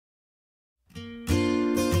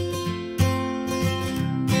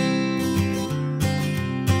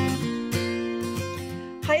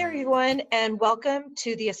everyone, and welcome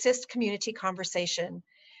to the Assist Community Conversation.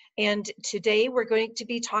 And today we're going to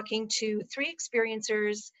be talking to three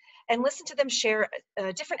experiencers and listen to them share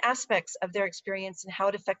different aspects of their experience and how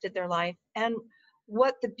it affected their life and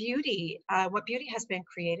what beauty has been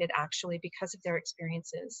created actually because of their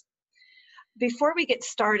experiences. Before we get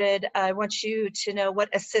started, I want you to know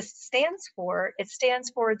what ASSIST stands for. It stands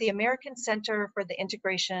for the American Center for the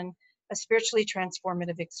Integration of Spiritually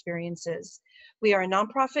Transformative Experiences. We are a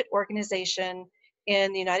nonprofit organization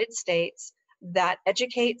in the United States that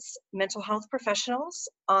educates mental health professionals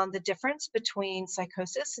on the difference between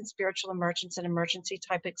psychosis and spiritual emergence and emergency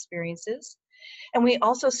type experiences. And we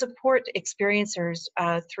also support experiencers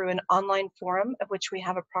through an online forum of which we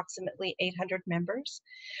have approximately 800 members.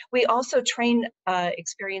 We also train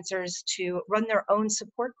experiencers to run their own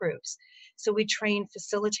support groups. So we train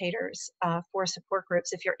facilitators for support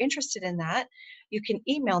groups. If you're interested in that, you can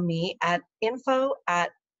email me at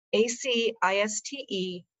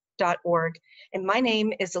info@aciste.org. And my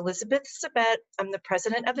name is Elizabeth Sabet. I'm the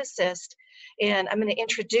president of ASSIST, and I'm going to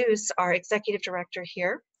introduce our executive director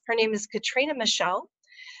here. Her name is Katrina Michelle.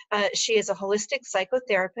 She is a holistic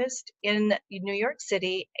psychotherapist in New York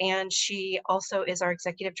City, and she also is our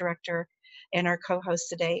executive director and our co-host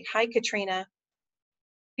today. Hi, Katrina.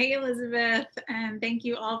 Hey, Elizabeth, and thank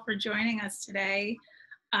you all for joining us today.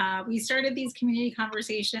 We started these community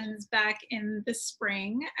conversations back in the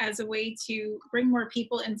spring as a way to bring more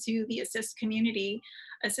people into the ASSIST community.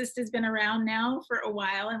 ASSIST has been around now for a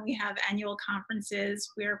while, and we have annual conferences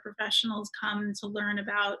where professionals come to learn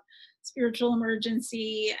about spiritual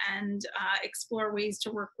emergency and explore ways to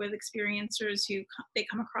work with experiencers who they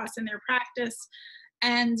come across in their practice.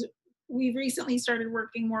 And we've recently started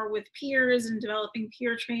working more with peers and developing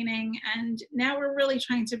peer training, and now we're really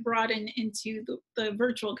trying to broaden into the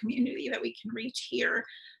virtual community that we can reach here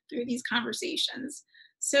through these conversations.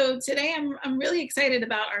 So today I'm really excited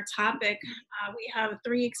about our topic. We have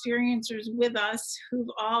three experiencers with us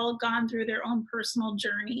who've all gone through their own personal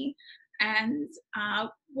journey, and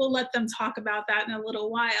we'll let them talk about that in a little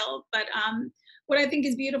while. But what I think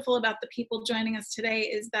is beautiful about the people joining us today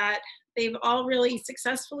is that they've all really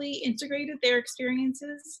successfully integrated their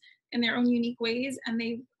experiences in their own unique ways, and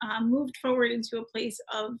they've moved forward into a place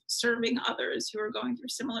of serving others who are going through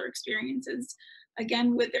similar experiences,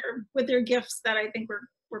 again with their gifts that I think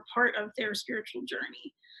were part of their spiritual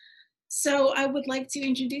journey. So I would like to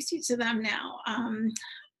introduce you to them now.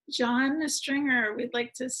 John Stringer, we'd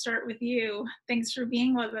like to start with you. Thanks for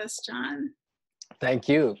being with us, John. Thank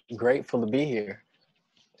you. Grateful to be here.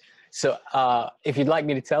 So if you'd like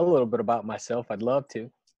me to tell a little bit about myself, I'd love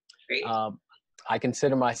to. Great. I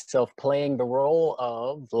consider myself playing the role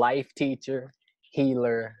of life teacher,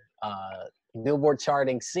 healer, Billboard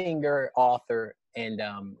charting singer, author, and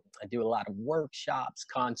I do a lot of workshops,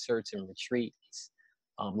 concerts, and retreats,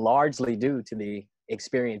 largely due to the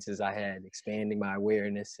experiences I had, expanding my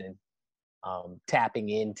awareness and tapping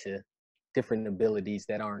into different abilities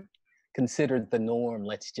that aren't considered the norm,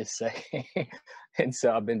 let's just say. And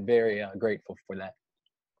so I've been very grateful for that.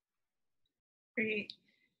 Great.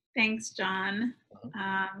 Thanks, John.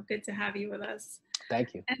 Good to have you with us.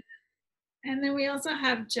 Thank you. And then we also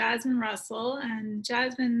have Jasmine Russell. And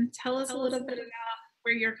Jasmine, tell us a little bit about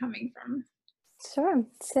where you're coming from. Sure.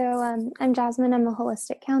 So I'm Jasmine. I'm a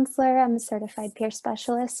holistic counselor. I'm a certified peer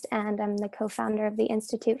specialist, and I'm the co-founder of the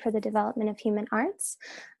Institute for the Development of Human Arts.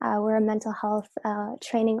 We're a mental health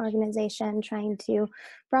training organization trying to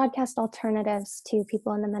broadcast alternatives to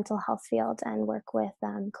people in the mental health field and work with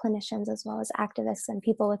clinicians as well as activists and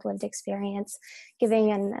people with lived experience,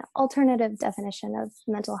 giving an alternative definition of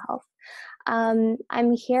mental health.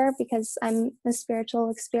 I'm here because I'm a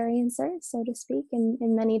spiritual experiencer, so to speak,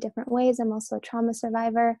 in many different ways. I'm also a trauma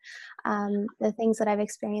survivor. The things that I've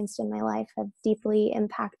experienced in my life have deeply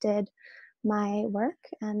impacted my work,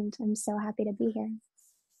 and I'm so happy to be here.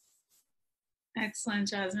 Excellent,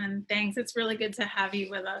 Jasmine. Thanks. It's really good to have you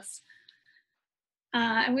with us.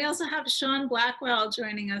 And we also have Sean Blackwell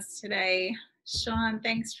joining us today. Sean,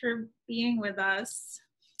 thanks for being with us.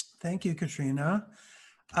 Thank you, Katrina.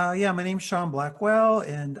 Yeah, my name's Sean Blackwell,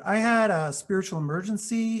 and I had a spiritual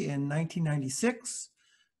emergency in 1996,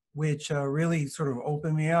 which really sort of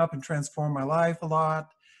opened me up and transformed my life a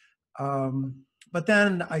lot. But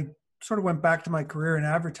then I sort of went back to my career in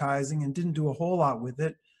advertising and didn't do a whole lot with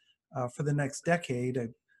it for the next decade. I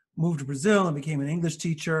moved to Brazil and became an English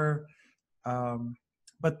teacher.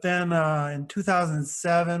 But then in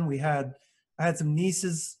 2007, I had some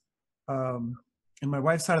nieces in my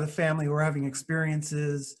wife's side of the family who were having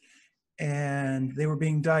experiences, and they were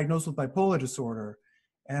being diagnosed with bipolar disorder.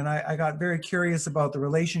 And I got very curious about the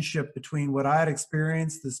relationship between what I had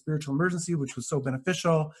experienced, the spiritual emergency, which was so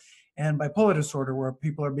beneficial, and bipolar disorder, where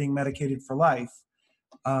people are being medicated for life.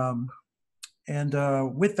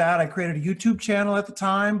 With that, I created a YouTube channel at the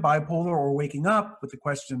time, Bipolar or Waking Up, with the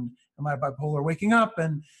question, am I bipolar or waking up?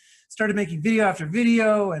 And started making video after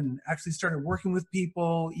video, and actually started working with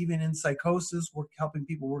people, even in psychosis, helping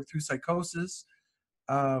people work through psychosis.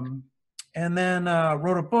 And then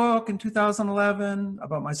wrote a book in 2011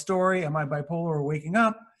 about my story, Am I Bipolar or Waking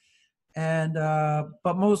Up? And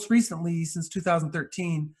but most recently, since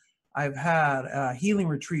 2013, I've had a healing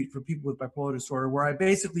retreat for people with bipolar disorder, where I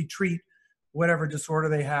basically treat whatever disorder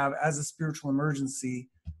they have as a spiritual emergency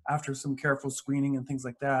after some careful screening and things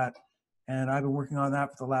like that. And I've been working on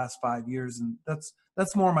that for the last 5 years, and that's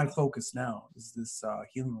more my focus now, is this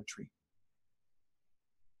healing retreat.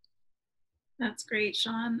 That's great,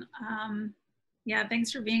 Sean. Yeah,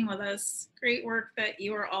 thanks for being with us. Great work that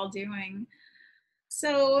you are all doing.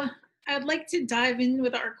 So I'd like to dive in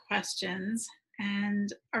with our questions.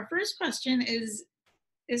 And our first question is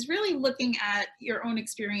really looking at your own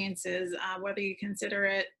experiences, whether you consider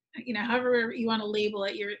it, however you want to label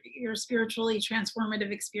it, your spiritually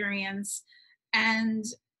transformative experience. And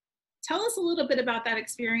tell us a little bit about that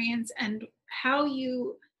experience and how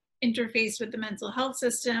you interfaced with the mental health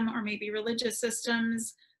system or maybe religious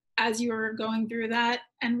systems as you were going through that,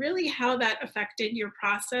 and really how that affected your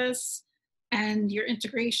process and your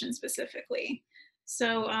integration specifically.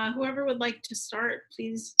 So whoever would like to start,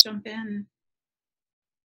 please jump in.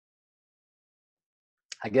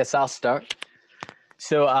 I guess I'll start.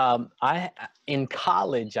 So in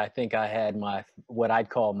college, I think I had what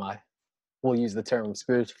I'd call we'll use the term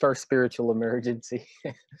first spiritual emergency.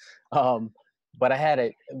 But I had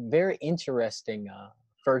a very interesting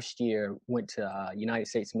first year, went to United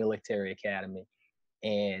States Military Academy.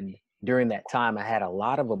 And during that time, I had a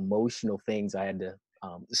lot of emotional things I had to,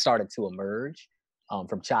 started to emerge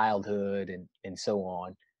from childhood and so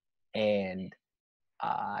on. And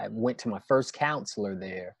I went to my first counselor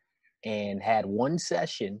there and had one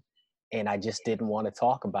session, and I just didn't want to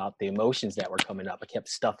talk about the emotions that were coming up. I kept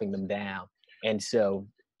stuffing them down. And so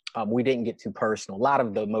we didn't get too personal. A lot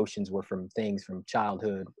of the emotions were from things from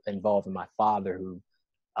childhood involving my father, who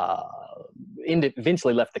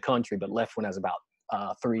eventually left the country, but left when I was about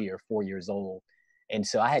 3 or 4 years old. And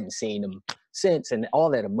so I hadn't seen him since, and all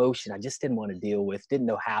that emotion I just didn't want to deal with, didn't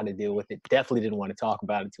know how to deal with it, definitely didn't want to talk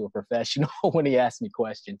about it to a professional when he asked me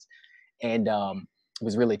questions, and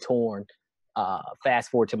was really torn.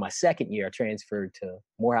 Fast forward to my second year, I transferred to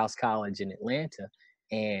Morehouse College in Atlanta,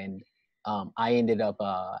 and I ended up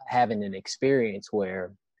having an experience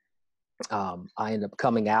where I ended up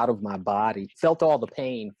coming out of my body, felt all the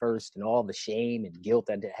pain first and all the shame and guilt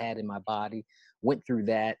I had in my body, went through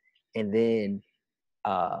that, and then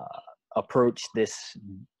approached this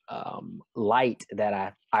light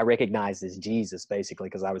that I recognized as Jesus, basically,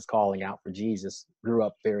 because I was calling out for Jesus, grew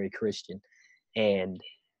up very Christian. And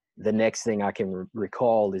the next thing I can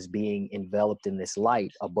recall is being enveloped in this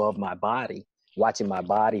light above my body, watching my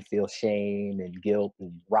body feel shame and guilt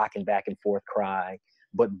and rocking back and forth crying,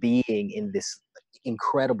 but being in this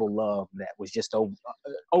incredible love that was just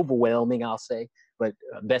overwhelming, I'll say. But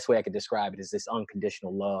the best way I could describe it is this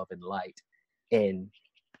unconditional love and light. And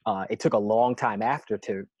it took a long time after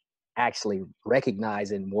to actually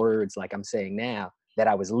recognize in words like I'm saying now that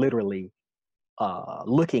I was literally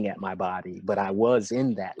looking at my body, but I was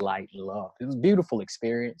in that light and love. It was a beautiful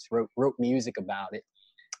experience. Wrote music about it.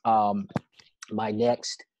 My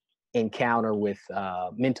next encounter with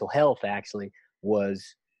mental health actually was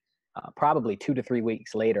probably 2 to 3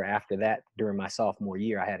 weeks later. After that, during my sophomore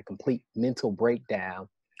year, I had a complete mental breakdown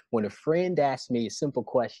when a friend asked me a simple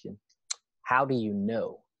question: how do you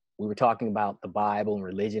know? We were talking about the Bible and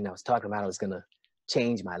religion. I was talking about I was going to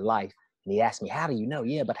change my life. And he asked me, how do you know?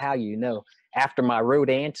 Yeah, but how do you know? After my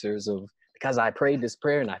rote answers of, because I prayed this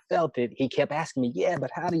prayer and I felt it, he kept asking me, yeah,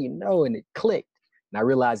 but how do you know? And it clicked. And I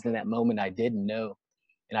realized in that moment I didn't know.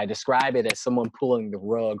 And I describe it as someone pulling the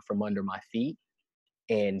rug from under my feet.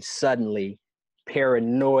 And suddenly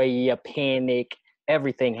paranoia, panic,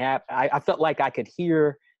 everything happened. I felt like I could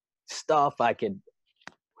hear stuff.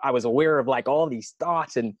 I was aware of like all these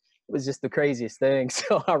thoughts, and it was just the craziest thing.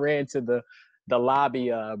 So I ran to the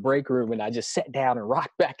lobby break room, and I just sat down and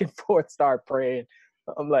rocked back and forth, started praying.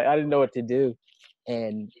 I'm like, I didn't know what to do.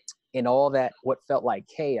 And in all that, what felt like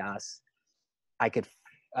chaos,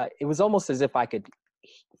 it was almost as if I could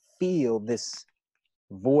feel this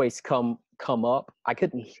voice come up. I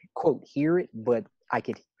couldn't quote hear it, but I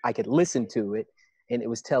could listen to it. And it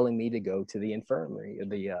was telling me to go to the infirmary, or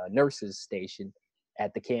the nurses station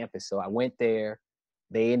at the campus. So I went there,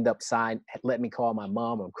 they end up let me call my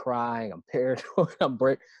mom. I'm crying, I'm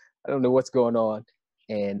paranoid, I don't know what's going on.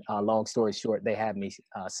 And long story short, they had me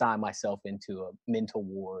sign myself into a mental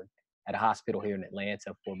ward at a hospital here in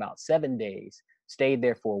Atlanta for about 7 days. Stayed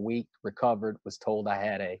there for a week, recovered, was told I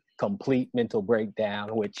had a complete mental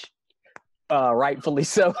breakdown, which rightfully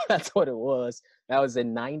so, that's what it was. That was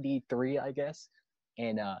in 93, I guess.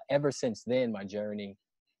 And ever since then, my journey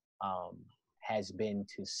has been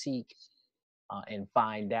to seek and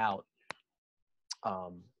find out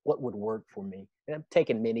what would work for me. And I've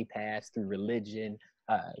taken many paths through religion,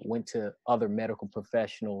 went to other medical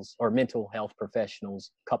professionals or mental health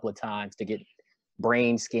professionals a couple of times to get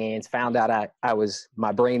brain scans, found out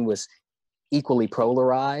my brain was equally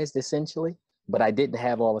polarized essentially, but I didn't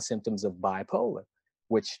have all the symptoms of bipolar,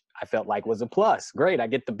 which I felt like was a plus. Great, I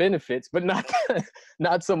get the benefits, but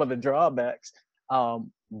not some of the drawbacks.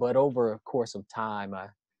 But over a course of time, I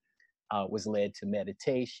was led to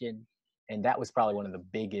meditation, and that was probably one of the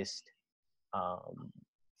biggest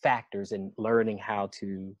factors in learning how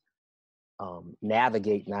to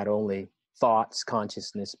navigate not only thoughts,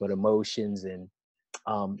 consciousness, but emotions, and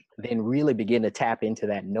then really begin to tap into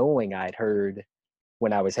that knowing I'd heard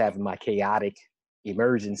when I was having my chaotic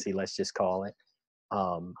emergency, let's just call it.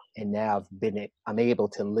 And now I'm able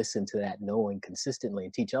to listen to that knowing consistently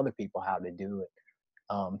and teach other people how to do it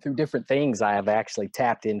through different things I have actually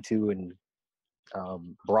tapped into and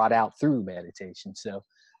brought out through meditation. So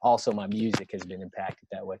also my music has been impacted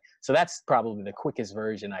that way. So that's probably the quickest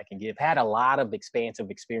version I can give. Had a lot of expansive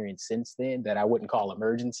experience since then that I wouldn't call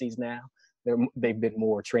emergencies now. They've been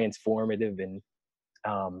more transformative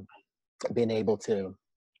and been able to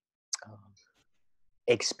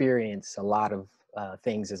experience a lot of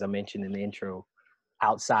things, as I mentioned in the intro,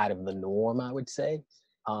 outside of the norm, I would say,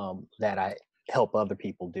 that I help other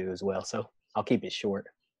people do as well. So I'll keep it short.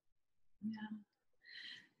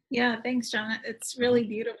 Yeah, thanks, John. It's really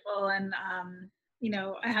beautiful. And,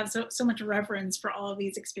 I have so much reverence for all of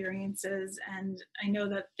these experiences. And I know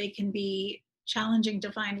that they can be challenging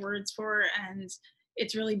to find words for. And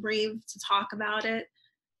it's really brave to talk about it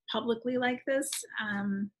publicly like this.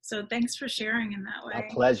 So thanks for sharing in that way.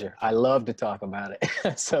 A pleasure. I love to talk about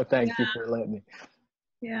it. So thank you for letting me.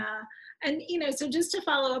 Yeah. And, so just to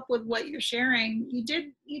follow up with what you're sharing, you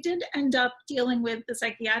did end up dealing with the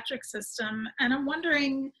psychiatric system. And I'm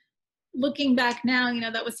wondering, looking back now,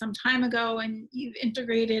 that was some time ago, and you've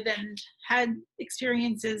integrated and had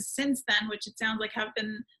experiences since then, which it sounds like have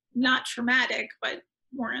been not traumatic, but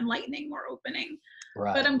more enlightening, more opening.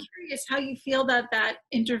 Right. But I'm curious how you feel that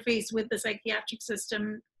interface with the psychiatric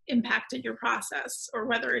system impacted your process, or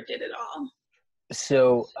whether it did at all.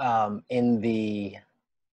 So in the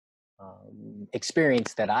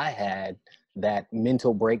experience that I had, that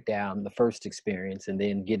mental breakdown, the first experience, and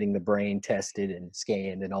then getting the brain tested and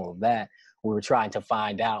scanned and all of that, we were trying to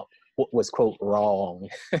find out what was, quote, wrong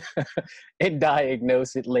and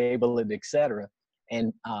diagnose it, label it, etc.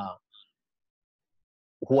 And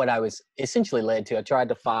what I was essentially led to, I tried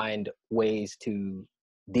to find ways to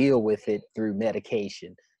deal with it through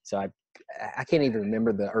medication. So I can't even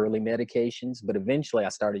remember the early medications, but eventually I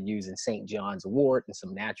started using St. John's wort and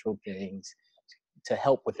some natural things to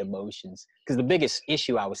help with emotions. Because the biggest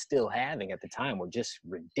issue I was still having at the time were just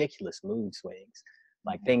ridiculous mood swings,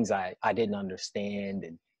 like things I didn't understand,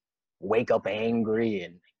 and wake up angry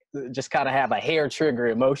and just kind of have a hair trigger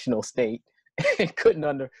emotional state. Didn't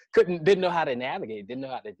know how to navigate, didn't know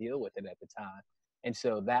how to deal with it at the time. And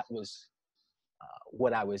so that was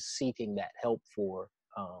what I was seeking that help for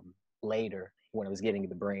later when I was getting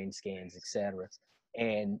the brain scans, etc.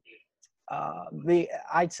 And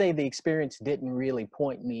I'd say the experience didn't really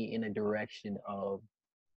point me in a direction of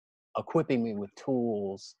equipping me with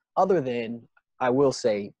tools, other than, I will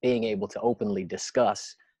say, being able to openly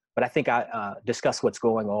discuss. But I think I discuss what's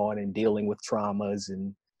going on and dealing with traumas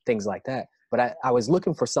and things like that. But I was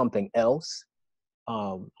looking for something else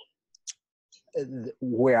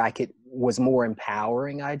where was more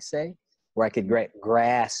empowering, I'd say, where I could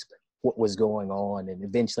grasp what was going on. And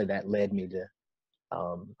eventually that led me to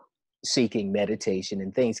seeking meditation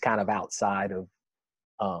and things kind of outside of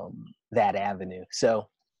that avenue. So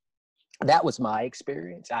that was my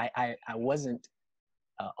experience. I wasn't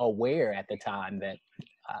aware at the time that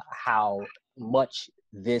how much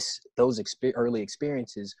those early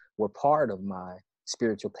experiences were part of my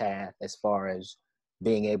spiritual path, as far as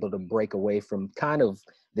being able to break away from kind of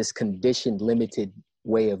this conditioned, limited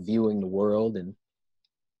way of viewing the world. And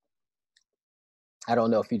I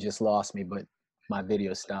don't know if you just lost me, but my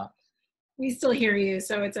video stopped. We still hear you,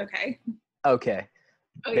 so it's okay. Okay.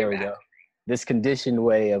 Oh, there we go. This conditioned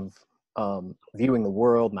way of viewing the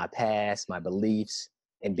world, my past, my beliefs,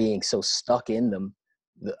 and being so stuck in them,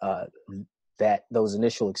 that those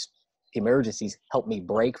initial emergencies helped me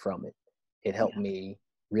break from it. It helped me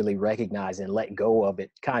really recognize and let go of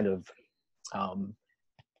it, kind of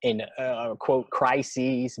in quote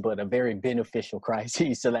crises, but a very beneficial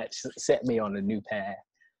crisis. So that set me on a new path.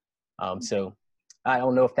 So I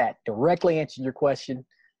don't know if that directly answered your question,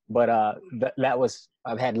 but that was,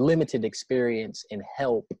 I've had limited experience and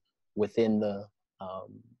help within the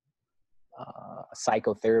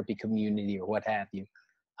psychotherapy community or what have you.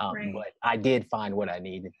 Right. But I did find what I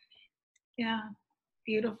needed. Yeah,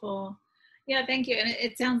 beautiful. Yeah, thank you. And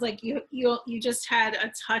it sounds like you just had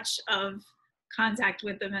a touch of contact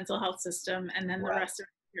with the mental health system, and then the Right. rest of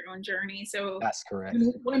your own journey. So That's correct.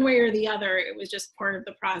 one way or the other, it was just part of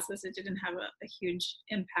the process. It didn't have a huge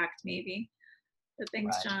impact, maybe. But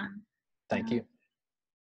thanks, Right. John. Thank you.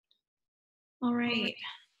 All right,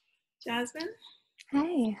 Jasmine.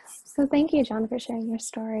 Hi. So thank you, John, for sharing your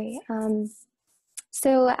story.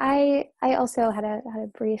 So I also had a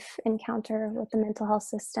brief encounter with the mental health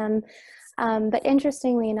system, but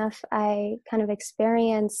interestingly enough, I kind of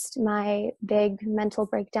experienced my big mental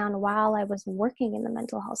breakdown while I was working in the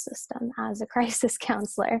mental health system as a crisis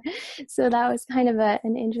counselor. So that was kind of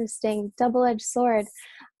an interesting double-edged sword.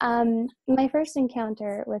 My first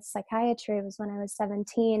encounter with psychiatry was when I was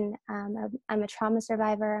 17. I'm a trauma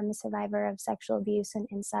survivor. I'm a survivor of sexual abuse and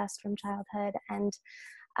incest from childhood, and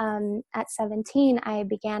at 17, I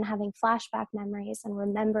began having flashback memories and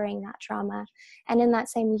remembering that trauma. And in that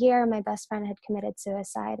same year, my best friend had committed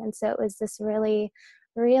suicide. And so it was this really,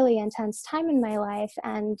 really intense time in my life.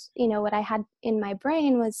 And, what I had in my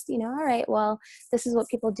brain was, all right, well, this is what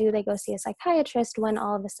people do. They go see a psychiatrist when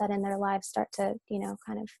all of a sudden their lives start to,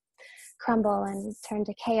 kind of crumble and turn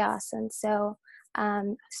to chaos. And so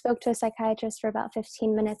spoke to a psychiatrist for about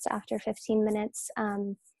 15 minutes. After 15 minutes,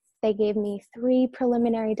 they gave me 3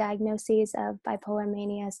 preliminary diagnoses of bipolar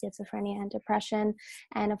mania, schizophrenia, and depression,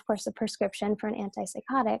 and of course a prescription for an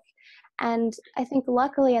antipsychotic. And I think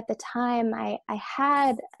luckily at the time I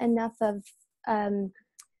had enough of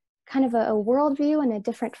kind of a worldview and a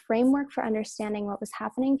different framework for understanding what was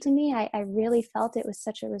happening to me. I really felt it was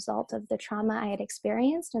such a result of the trauma I had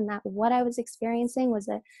experienced, and that what I was experiencing was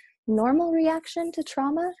a normal reaction to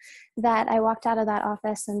trauma, that I walked out of that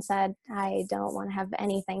office and said, I don't want to have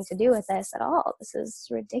anything to do with this at all. This is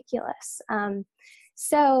ridiculous.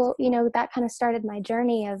 So, that kind of started my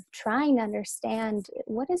journey of trying to understand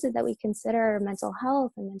what is it that we consider mental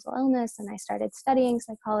health and mental illness. And I started studying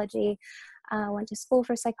psychology, went to school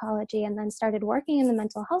for psychology, and then started working in the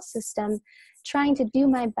mental health system, trying to do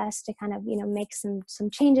my best to kind of, make some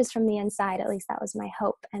changes from the inside. At least that was my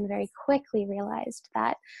hope, and very quickly realized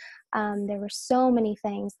that there were so many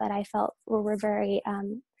things that I felt were very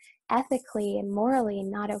ethically and morally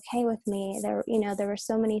not okay with me. There were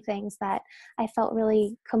so many things that I felt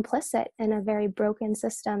really complicit in a very broken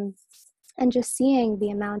system. And just seeing the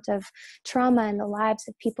amount of trauma in the lives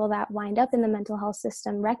of people that wind up in the mental health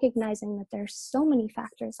system, recognizing that there's so many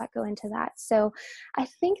factors that go into that. So I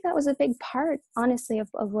think that was a big part, honestly, of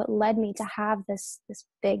what led me to have this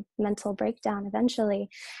big mental breakdown eventually.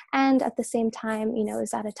 And at the same time, it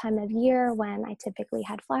was at a time of year when I typically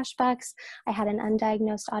had flashbacks. I had an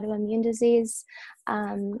undiagnosed autoimmune disease.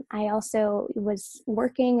 I also was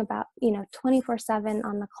working about, 24/7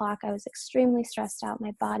 on the clock. I was extremely stressed out.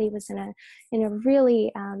 My body was in a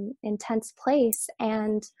really intense place.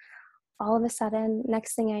 And all of a sudden,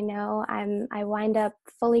 next thing I know, I wind up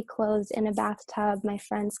fully clothed in a bathtub. My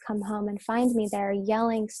friends come home and find me there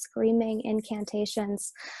yelling, screaming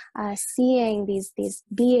incantations, seeing these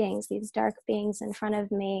beings, these dark beings in front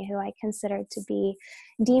of me who I considered to be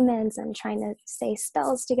demons, and trying to say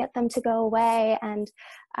spells to get them to go away, and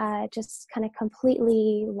just kind of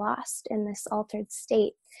completely lost in this altered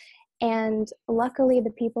state. And luckily, the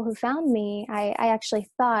people who found me, I actually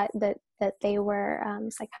thought that they were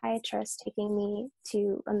psychiatrists taking me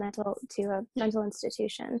to a mental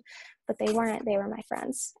institution, but they weren't. They were my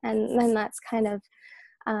friends. And then that's kind of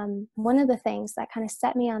one of the things that kind of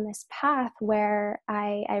set me on this path where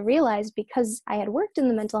I realized, because I had worked in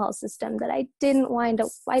the mental health system, that I didn't want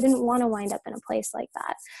to wind up in a place like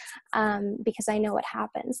that, because I know what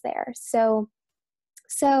happens there.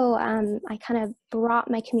 So I kind of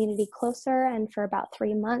brought my community closer, and for about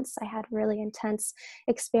 3 months, I had really intense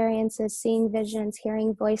experiences, seeing visions,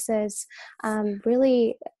 hearing voices,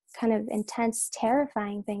 really kind of intense,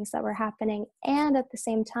 terrifying things that were happening. And at the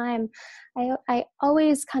same time, I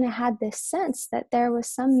always kind of had this sense that there was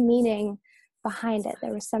some meaning behind it.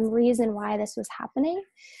 There was some reason why this was happening.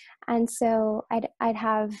 And so I'd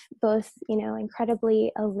have both,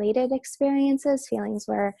 incredibly elated experiences, feelings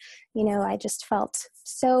where, I just felt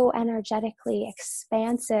so energetically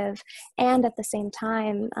expansive, and at the same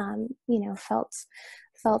time,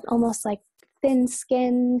 felt almost like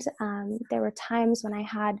thin-skinned. There were times when I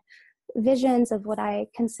had visions of what I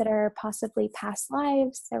consider possibly past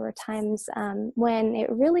lives. There were times when it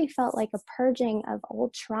really felt like a purging of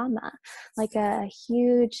old trauma, like a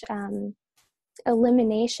huge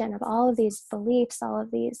elimination of all of these beliefs, all of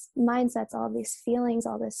these mindsets, all of these feelings,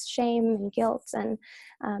 all this shame and guilt, and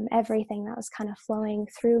everything that was kind of flowing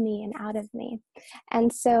through me and out of me.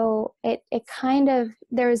 And so it kind of,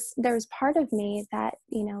 there was part of me that,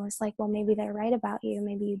 was like, well, maybe they're right about you.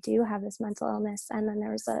 Maybe you do have this mental illness. And then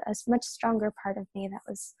there was a much stronger part of me that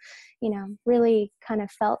was, really kind of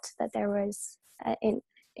felt that there was an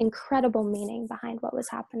incredible meaning behind what was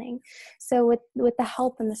happening. So with the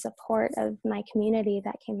help and the support of my community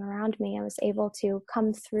that came around me, I was able to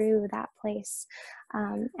come through that place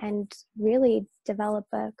and really develop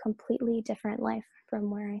a completely different life from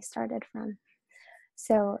where I started from.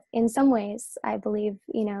 So in some ways, I believe,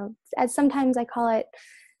 as sometimes I call it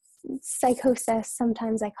psychosis,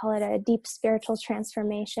 sometimes I call it a deep spiritual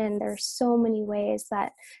transformation. There's so many ways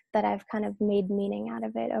that I've kind of made meaning out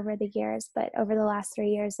of it over the years, but over the last 3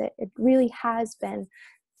 years, it really has been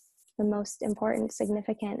the most important,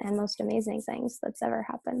 significant, and most amazing things that's ever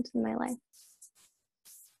happened in my life.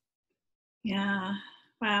 Yeah.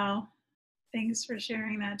 Wow. Thanks for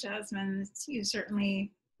sharing that, Jasmine. You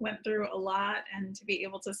certainly went through a lot, and to be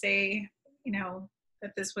able to say,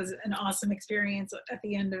 that this was an awesome experience at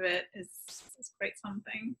the end of it is quite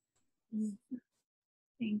something.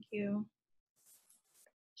 Thank you.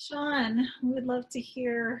 Sean, we would love to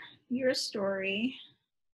hear your story.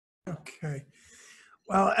 Okay.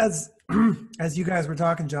 Well, as you guys were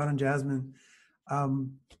talking, John and Jasmine,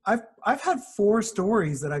 I've had 4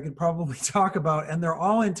 stories that I could probably talk about, and they're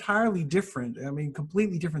all entirely different. I mean,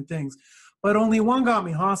 completely different things. But only one got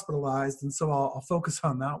me hospitalized, and so I'll focus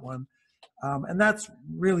on that one. And that's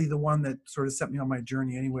really the one that sort of set me on my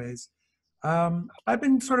journey anyways. I've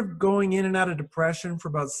been sort of going in and out of depression for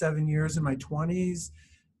about 7 years in my 20s,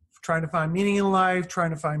 trying to find meaning in life, trying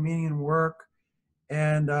to find meaning in work.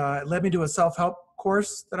 And it led me to a self-help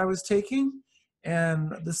course that I was taking.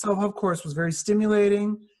 And the self-help course was very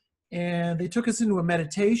stimulating. And they took us into a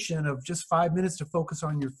meditation of just 5 minutes to focus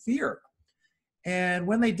on your fear. And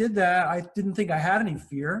when they did that, I didn't think I had any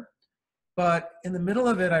fear. But in the middle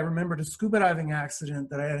of it, I remembered a scuba diving accident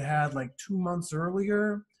that I had had like 2 months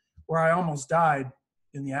earlier, where I almost died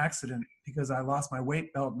in the accident because I lost my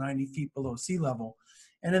weight belt 90 feet below sea level.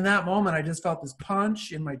 And in that moment, I just felt this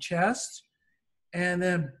punch in my chest, and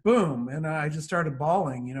then boom, and I just started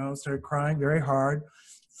bawling, started crying very hard,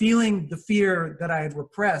 feeling the fear that I had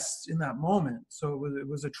repressed in that moment. So it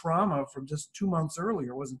was a trauma from just 2 months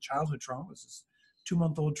earlier. It wasn't childhood trauma, it was just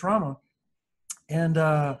 2-month-old trauma.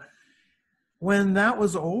 And when that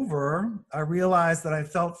was over, I realized that I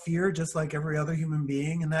felt fear just like every other human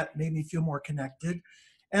being, and that made me feel more connected.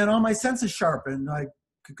 And all my senses sharpened. I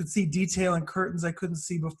could see detail in curtains I couldn't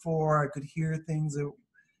see before. I could hear things that,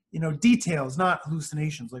 details, not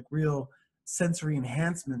hallucinations, like real sensory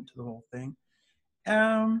enhancement to the whole thing.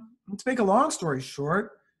 To make a long story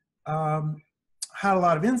short, had a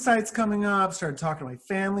lot of insights coming up, started talking to my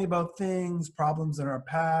family about things, problems in our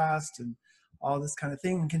past, and all this kind of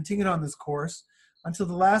thing, and continued on this course until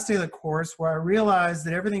the last day of the course, where I realized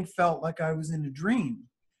that everything felt like I was in a dream.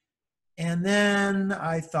 And then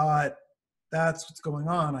I thought, that's what's going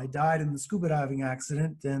on. I died in the scuba diving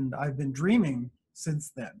accident, and I've been dreaming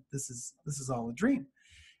since then. This is all a dream.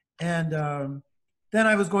 And then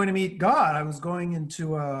I was going to meet God. I was going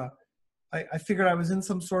into I figured I was in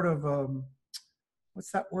some sort of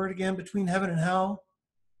what's that word again, between heaven and hell?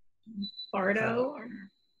 Bardo?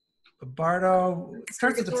 Bardo. It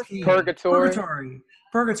starts with a T. Purgatory.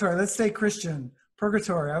 Purgatory. Let's say Christian.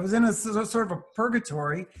 Purgatory. I was in a sort of a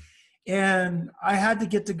purgatory, and I had to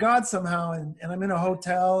get to God somehow, and I'm in a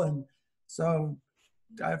hotel, and so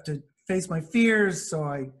I have to face my fears. So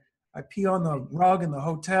I pee on the rug in the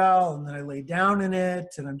hotel, and then I lay down in it,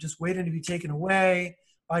 and I'm just waiting to be taken away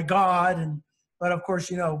by God. But of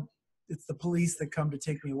course, it's the police that come to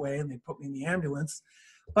take me away, and they put me in the ambulance.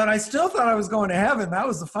 But I still thought I was going to heaven. That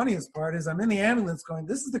was the funniest part, is I'm in the ambulance going,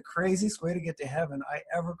 this is the craziest way to get to heaven I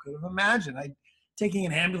ever could have imagined. Taking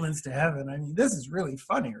an ambulance to heaven. I mean, this is really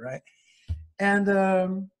funny, right?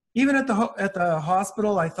 And even at the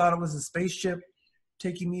hospital, I thought it was a spaceship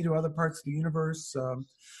taking me to other parts of the universe.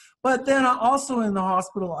 But then also in the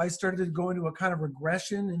hospital, I started to go into a kind of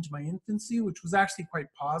regression into my infancy, which was actually quite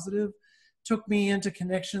positive, took me into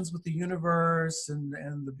connections with the universe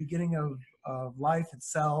and the beginning of life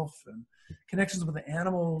itself, and connections with the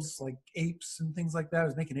animals like apes and things like that. I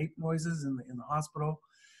was making ape noises in the hospital.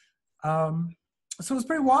 So it was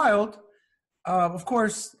pretty wild. Of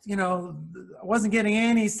course, you know, I wasn't getting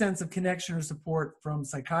any sense of connection or support from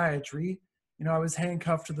psychiatry. You know, I was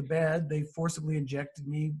handcuffed to the bed. They forcibly injected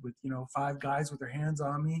me with, you know, 5 guys with their hands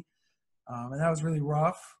on me. And that was really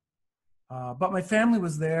rough. But my family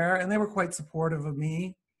was there and they were quite supportive of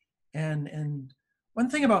me. And one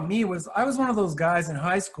thing about me was I was one of those guys in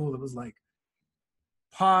high school that was like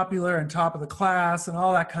popular and top of the class and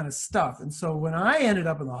all that kind of stuff. And so when I ended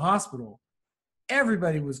up in the hospital,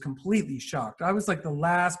 everybody was completely shocked. I was like the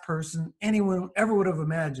last person anyone ever would have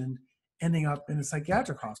imagined ending up in a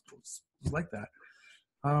psychiatric hospital. It was like that.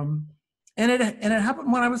 And it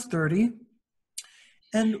happened when I was 30.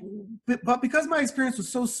 But because my experience was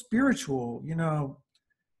so spiritual, you know,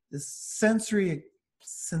 this sensory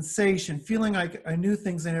sensation, feeling like I knew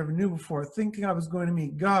things I never knew before, thinking I was going to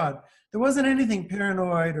meet God, there wasn't anything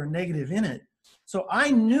paranoid or negative in it. So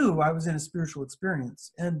I knew I was in a spiritual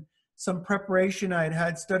experience. And some preparation I had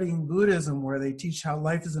had studying Buddhism, where they teach how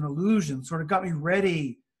life is an illusion, sort of got me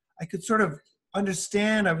ready. I could sort of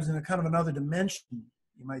understand I was in a kind of another dimension,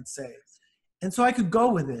 you might say. And so I could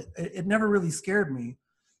go with it. It never really scared me.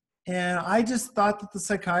 And I just thought that the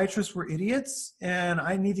psychiatrists were idiots and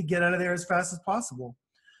I need to get out of there as fast as possible.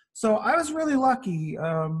 So I was really lucky.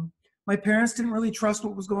 My parents didn't really trust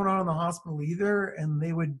what was going on in the hospital either, and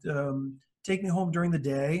they would take me home during the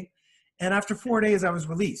day. And after 4 days, I was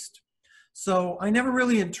released. So I never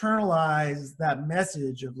really internalized that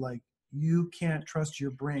message of like, you can't trust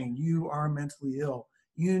your brain. You are mentally ill.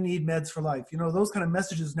 You need meds for life. You know, those kind of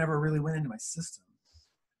messages never really went into my system.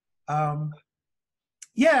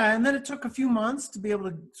 Yeah, and then it took a few months to be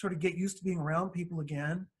able to sort of get used to being around people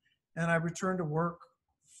again. And I returned to work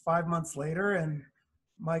 5 months later, and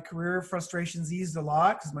my career frustrations eased a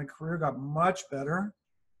lot because my career got much better.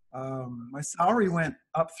 My salary went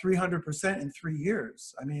up 300% in 3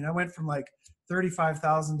 years. I mean, I went from like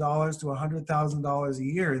 $35,000 to $100,000 a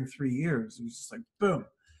year in 3 years. It was just like, boom.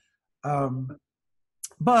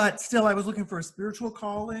 But still, I was looking for a spiritual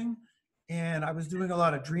calling, and I was doing a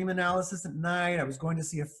lot of dream analysis at night. I was going to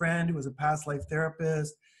see a friend who was a past life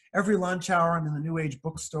therapist. Every lunch hour, I'm in the New Age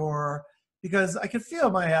bookstore, because I could feel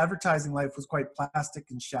my advertising life was quite plastic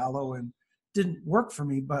and shallow and didn't work for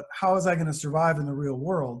me. But how was I going to survive in the real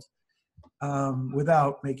world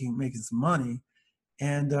without making some money?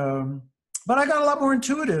 And but I got a lot more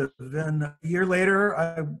intuitive. And a year later,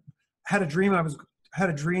 I had a dream. Had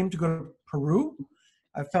a dream to go to Peru.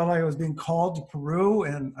 I felt like I was being called to Peru,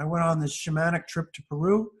 and I went on this shamanic trip to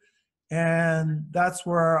Peru. And that's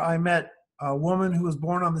where I met a woman who was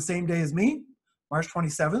born on the same day as me, March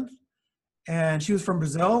 27th. And she was from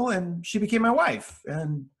Brazil, and she became my wife.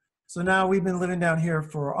 And so now we've been living down here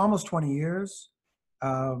for almost 20 years.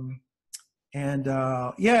 Yeah,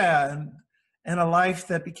 and a life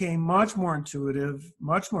that became much more intuitive,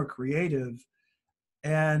 much more creative,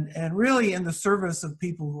 and really in the service of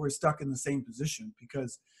people who are stuck in the same position.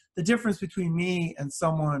 Because the difference between me and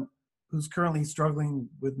someone who's currently struggling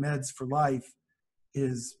with meds for life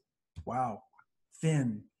is, wow,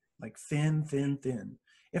 thin, like thin, thin, thin.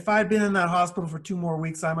 If I'd been in that hospital for 2 more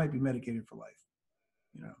weeks, I might be medicated for life,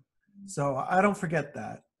 you know? So I don't forget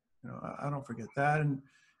that, you know, I don't forget that. And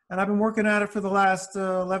I've been working at it for the last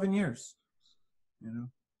 11 years, you know?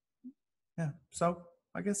 Yeah, so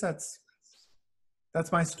I guess that's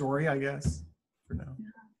my story, I guess, for now.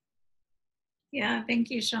 Yeah, thank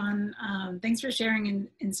you, Sean. Thanks for sharing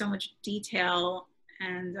in so much detail.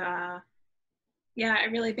 And yeah, I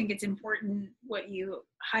really think it's important what you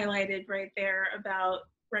highlighted right there about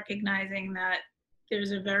recognizing that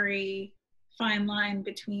there's a very fine line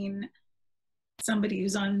between somebody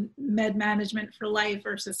who's on med management for life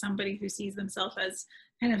versus somebody who sees themselves as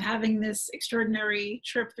kind of having this extraordinary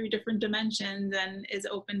trip through different dimensions and is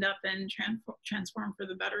opened up and transformed for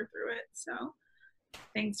the better through it. So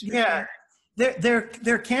thanks for sharing.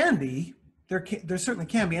 There can be. There certainly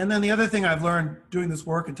can be. And then the other thing I've learned doing this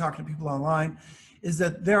work and talking to people online is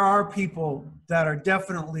that there are people that are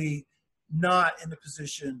definitely not in the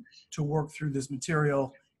position to work through this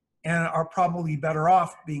material and are probably better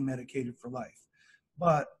off being medicated for life.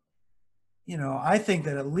 But, you know, I think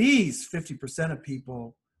that at least 50% of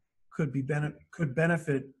people could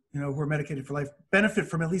benefit, you know, who are medicated for life, benefit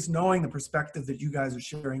from at least knowing the perspective that you guys are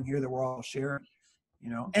sharing here, that we're all sharing, you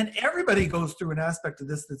know. And everybody goes through an aspect of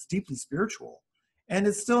this that's deeply spiritual, and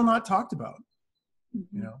it's still not talked about,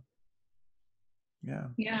 you know. Yeah.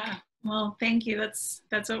 Yeah. Well, thank you. That's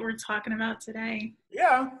what we're talking about today.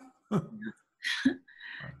 Yeah.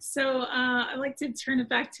 So I'd like to turn it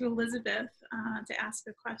back to Elizabeth to ask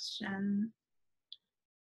a question.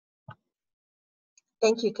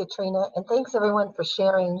 Thank you, Katrina, and thanks everyone for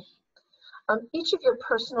sharing. Each of your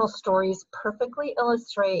personal stories perfectly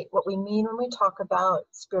illustrate what we mean when we talk about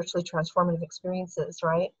spiritually transformative experiences,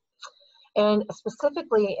 right? And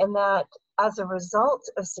specifically in that, as a result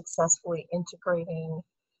of successfully integrating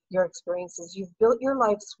your experiences, you've built your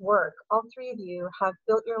life's work. All three of you have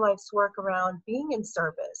built your life's work around being in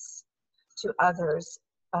service to others,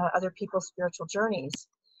 other people's spiritual journeys.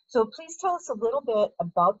 So please tell us a little bit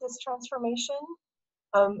about this transformation,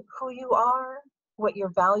 who you are, what your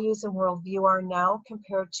values and worldview are now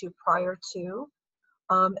compared to prior to,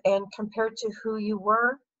 and compared to who you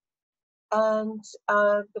were and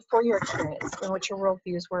before your experience, and what your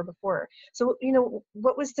worldviews were before. So, you know,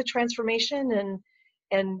 what was the transformation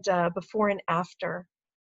and before and after?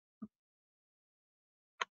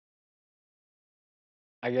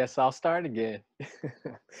 I guess I'll start again.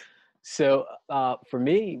 So for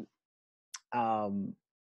me,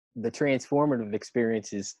 the transformative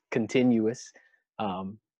experience is continuous.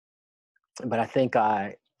 Um, but I think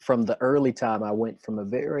from the early time, I went from a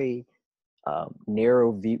very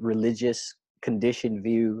narrow view, religious, conditioned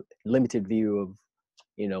view, limited view of,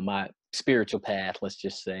 you know, my spiritual path, let's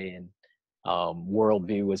just say, and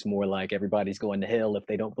worldview was more like everybody's going to hell if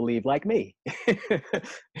they don't believe like me.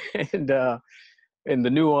 and and the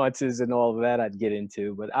nuances and all of that I'd get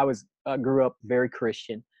into. But I grew up very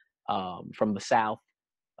Christian, from the South,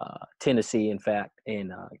 Tennessee, in fact,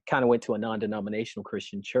 and kind of went to a non-denominational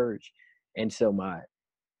Christian church. And so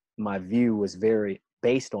my view was very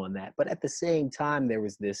based on that. But at the same time, there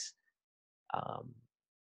was this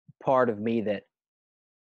part of me that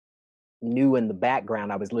knew in the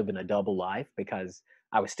background I was living a double life, because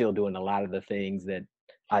I was still doing a lot of the things that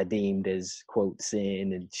I deemed as, quote,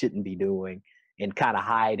 sin and shouldn't be doing, and kind of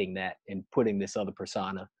hiding that and putting this other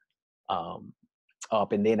persona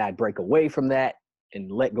up. And then I'd break away from that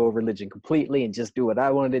and let go of religion completely and just do what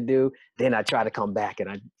I wanted to do. Then I try to come back, and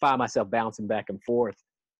I find myself bouncing back and forth.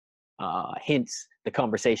 Hence the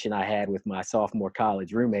conversation I had with my sophomore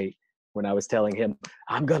college roommate when I was telling him,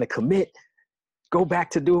 I'm going to commit, go back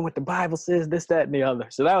to doing what the Bible says, this, that, and the other.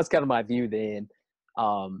 So that was kind of my view then.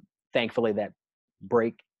 Thankfully, that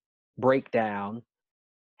breakdown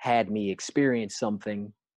had me experience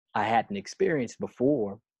something I hadn't experienced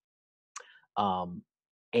before, and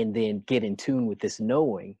then get in tune with this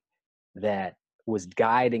knowing that was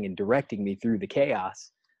guiding and directing me through the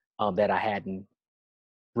chaos that I hadn't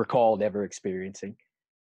recalled ever experiencing.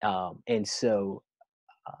 And so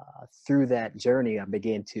through that journey, I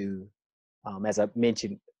began to, as I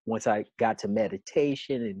mentioned, once I got to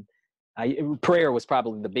meditation, and prayer was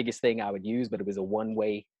probably the biggest thing I would use, but it was a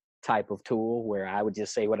one-way type of tool where I would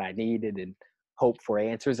just say what I needed and hope for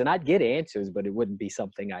answers. And I'd get answers, but it wouldn't be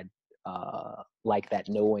something I'd like that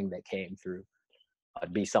knowing that came through.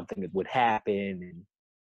 It'd be something that would happen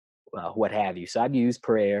and what have you. So I'd use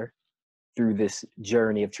prayer through this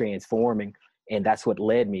journey of transforming. And that's what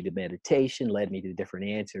led me to meditation, led me to different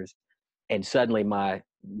answers. And suddenly my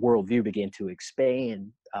worldview began to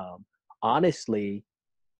expand, honestly,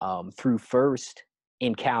 through first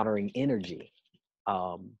encountering energy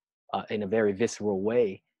in a very visceral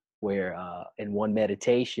way, where in one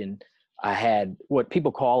meditation, I had what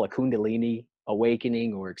people call a Kundalini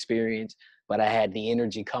awakening or experience, but I had the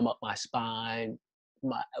energy come up my spine.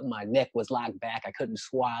 My neck was locked back. I couldn't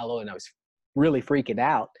swallow, and I was really freaking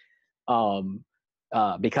out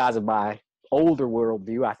because of my older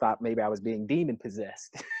worldview. I thought maybe I was being demon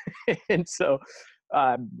possessed. And so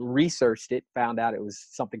I researched it, found out it was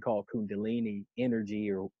something called Kundalini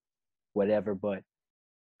energy or whatever. But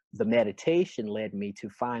the meditation led me to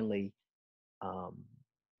finally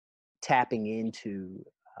tapping into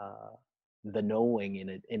the knowing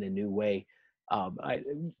in a new way. I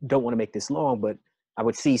don't want to make this long, but I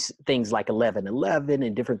would see things like 11:11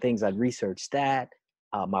 and different things. I'd research that.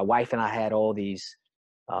 My wife and I had all these,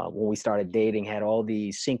 when we started dating, had all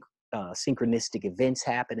these synchronistic events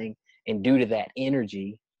happening. And due to that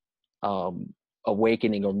energy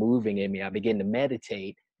awakening or moving in me, I began to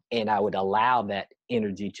meditate, and I would allow that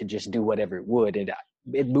energy to just do whatever it would. And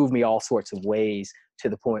it moved me all sorts of ways, to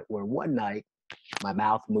the point where one night my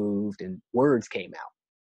mouth moved and words came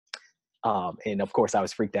out. And of course I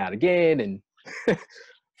was freaked out again, and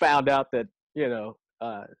found out that, you know,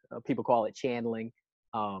 people call it channeling.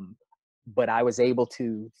 But I was able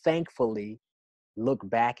to thankfully look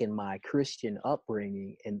back in my Christian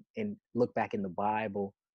upbringing and look back in the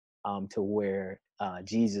Bible to where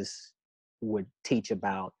Jesus would teach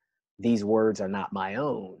about, these words are not my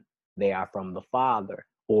own, they are from the Father.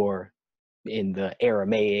 or in the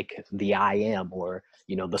Aramaic, the I am, or,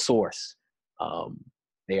 the source.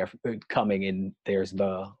 They are coming in. There's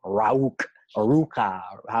the Rauk, Aruka,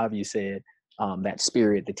 or however you say it, that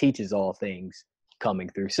spirit that teaches all things coming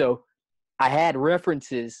through. So I had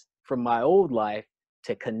references from my old life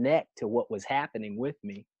to connect to what was happening with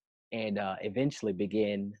me, and eventually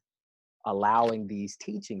begin allowing these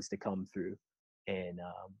teachings to come through, and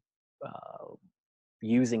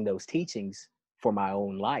using those teachings for my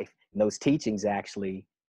own life. And those teachings actually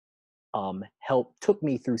took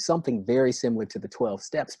me through something very similar to the 12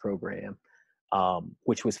 Steps program,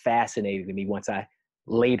 which was fascinating to me once I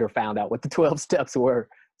later found out what the 12 Steps were.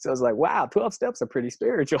 So I was like, wow, 12 Steps are pretty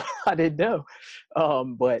spiritual. I didn't know.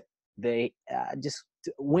 But they just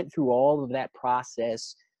went through all of that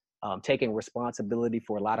process, taking responsibility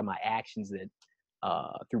for a lot of my actions that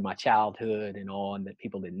through my childhood and on that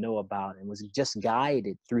people didn't know about, and was just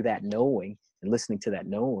guided through that knowing and listening to that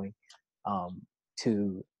knowing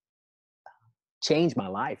to change my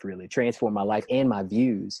life, really transform my life and my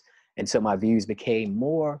views. And so my views became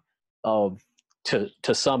more of, to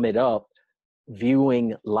sum it up,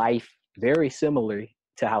 viewing life very similarly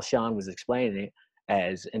to how Sean was explaining it,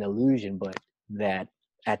 as an illusion, but that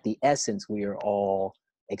at the essence, we are all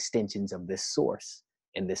extensions of this source.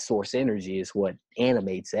 And this source energy is what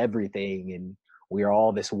animates everything. And we are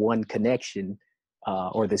all this one connection,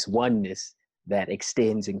 or this oneness that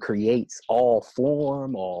extends and creates all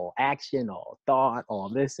form, all action, all thought, all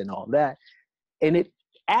this and all that. And it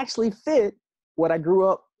actually fit what I grew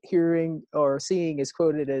up hearing or seeing is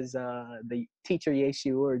quoted as the teacher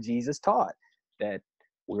Yeshua or Jesus taught, that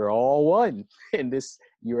we're all one, and this,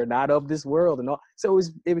 you are not of this world, and all. So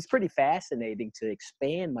it was pretty fascinating to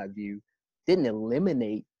expand my view. Didn't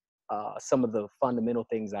eliminate some of the fundamental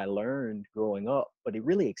things I learned growing up, but it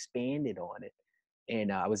really expanded on it.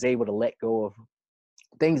 And I was able to let go of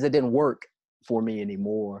things that didn't work for me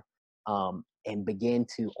anymore, and begin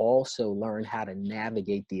to also learn how to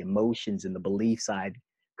navigate the emotions and the beliefs I'd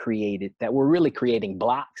created that were really creating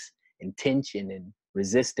blocks and tension and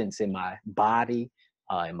resistance in my body,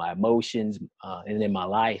 in my emotions, and in my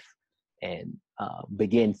life. And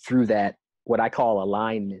begin through that, what I call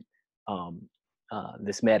alignment,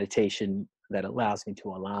 this meditation that allows me to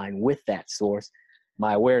align with that source.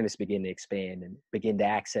 My awareness began to expand and begin to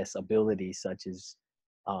access abilities such as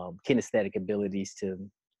kinesthetic abilities to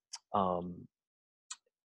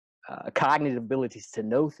cognitive abilities to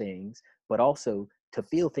know things, but also to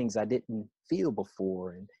feel things I didn't feel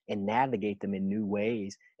before, and navigate them in new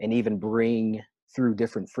ways, and even bring through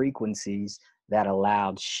different frequencies that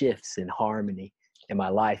allowed shifts in harmony in my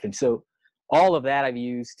life. And so all of that I've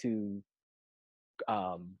used to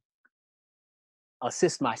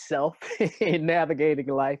assist myself in navigating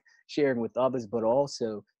life, sharing with others, but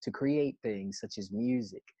also to create things such as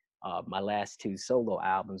music. My last 2 solo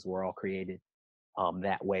albums were all created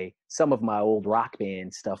that way. Some of my old rock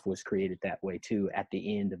band stuff was created that way too at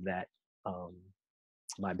the end of that,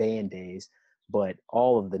 my band days. But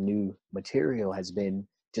all of the new material has been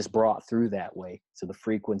just brought through that way. So the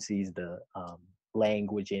frequencies, the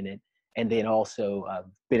language in it. And then also I've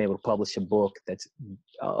been able to publish a book that's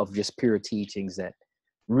of just pure teachings that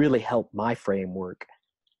really help my framework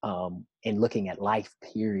in looking at life,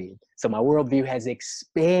 period. So my worldview has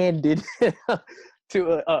expanded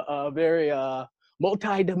to a very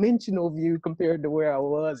multi-dimensional view compared to where I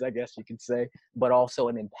was, I guess you could say, but also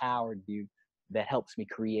an empowered view that helps me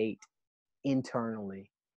create internally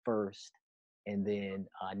first, and then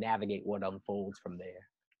navigate what unfolds from there.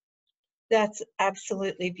 That's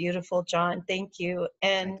absolutely beautiful, John. Thank you.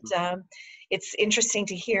 And it's interesting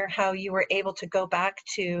to hear how you were able to go back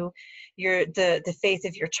to the faith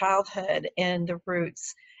of your childhood and the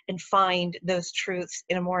roots, and find those truths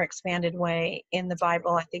in a more expanded way in the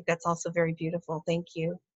Bible. I think that's also very beautiful. Thank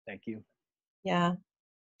you. Thank you. Yeah.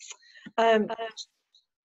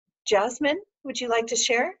 Jasmine, would you like to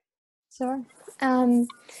share? Sure.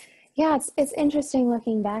 Yeah, it's interesting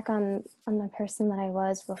looking back on the person that I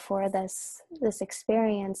was before this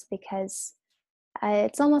experience, because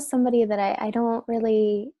it's almost somebody that I don't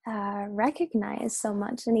really recognize so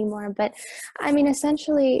much anymore. But I mean,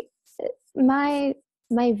 essentially, my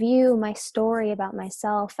view, my story about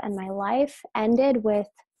myself and my life ended with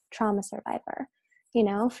trauma survivor. You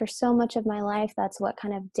know, for so much of my life, that's what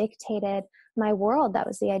kind of dictated my world. That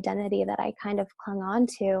was the identity that I kind of clung on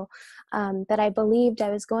to, that I believed I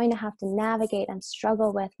was going to have to navigate and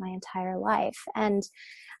struggle with my entire life. And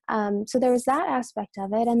So there was that aspect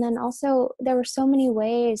of it. And then also there were so many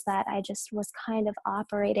ways that I just was kind of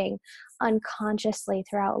operating unconsciously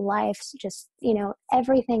throughout life. Just,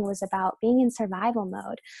 everything was about being in survival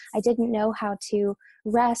mode. I didn't know how to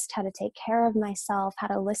rest, how to take care of myself, how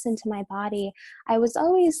to listen to my body. I was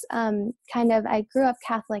always I grew up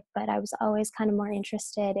Catholic, but I was always kind of more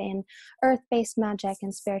interested in earth-based magic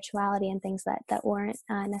and spirituality and things that weren't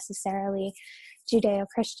necessarily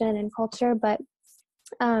Judeo-Christian in culture. But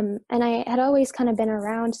and I had always kind of been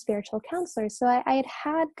around spiritual counselors. So I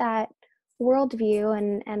had that worldview,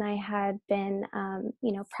 and I had been,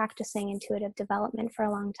 practicing intuitive development for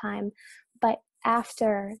a long time. But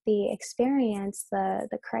after the experience,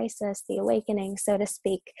 the crisis, the awakening, so to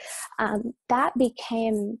speak, that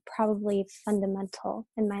became probably fundamental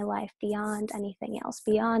in my life beyond anything else,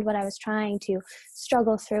 beyond what I was trying to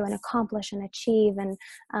struggle through and accomplish and achieve and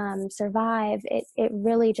survive. It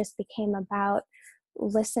really just became about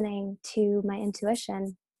listening to my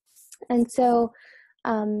intuition. And so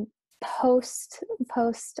post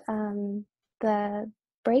the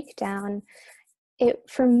breakdown,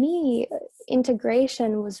 for me,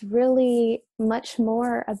 integration was really much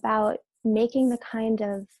more about making the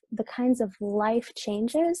kinds of life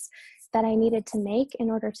changes that I needed to make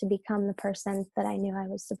in order to become the person that I knew I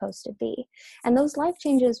was supposed to be. And those life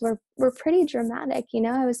changes were pretty dramatic.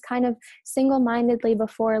 I was kind of single-mindedly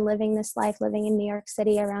before living this life, living in New York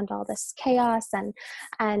City around all this chaos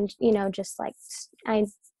and just like I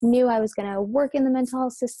knew I was going to work in the mental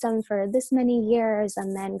health system for this many years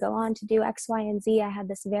and then go on to do X, Y, and Z. I had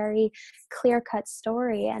this very clear-cut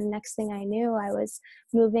story. And next thing I knew, I was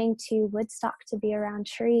moving to Woodstock to be around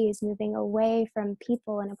trees, moving away from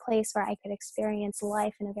people in a place where I could experience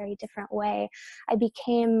life in a very different way. I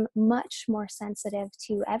became much more sensitive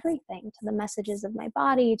to everything, to the messages of my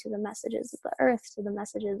body, to the messages of the earth, to the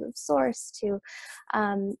messages of source, to,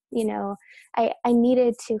 I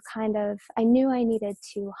needed to I knew I needed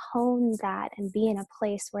to hone that and be in a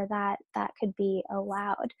place where that could be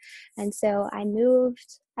allowed. And so I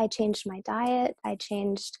moved, I changed my diet, I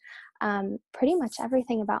changed pretty much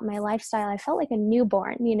everything about my lifestyle. I felt like a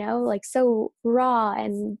newborn, like so raw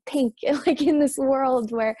and pink, like in this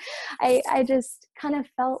world where I just kind of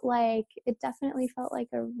felt like, it definitely felt like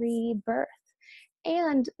a rebirth.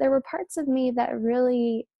 And there were parts of me that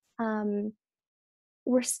really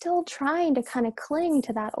were still trying to kind of cling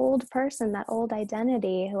to that old person, that old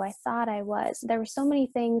identity who I thought I was. There were so many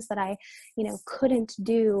things that I, couldn't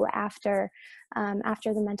do after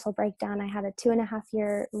the mental breakdown. I had a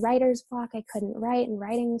 2.5-year writer's block. I couldn't write, and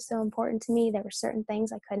writing was so important to me. There were certain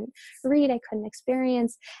things I couldn't read, I couldn't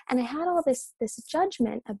experience, and I had all this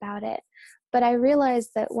judgment about it. But I realized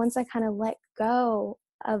that once I kind of let go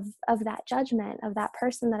of that judgment, of that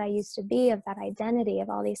person that I used to be, of that identity, of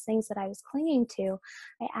all these things that I was clinging to,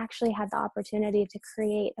 I actually had the opportunity to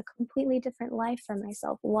create a completely different life for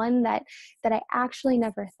myself, one that I actually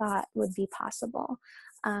never thought would be possible.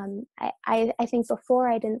 I think before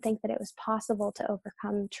I didn't think that it was possible to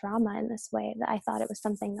overcome trauma in this way, that I thought it was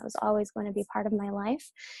something that was always going to be part of my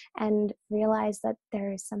life, and realized that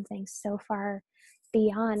there is something so far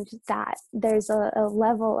beyond that. There's a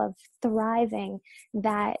level of thriving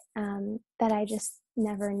that that I just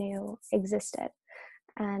never knew existed.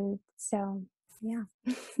 And so, yeah.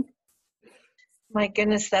 My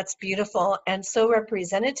goodness, that's beautiful and so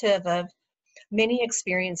representative of many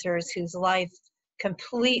experiencers whose life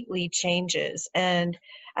completely changes. And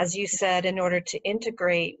as you said, in order to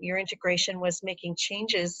integrate, your integration was making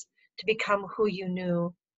changes to become who you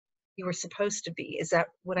knew you were supposed to be. Is that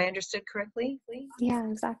what I understood correctly, Lee? Yeah,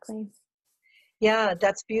 exactly. Yeah,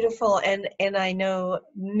 that's beautiful. And I know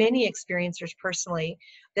many experiencers personally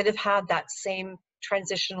that have had that same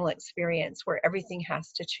transitional experience where everything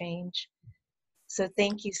has to change. So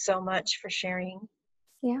thank you so much for sharing.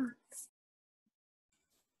 Yeah.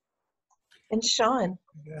 And Sean.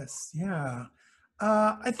 Yes, yeah.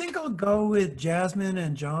 I think I'll go with Jasmine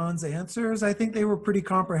and John's answers. I think they were pretty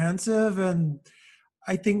comprehensive, and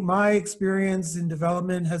I think my experience in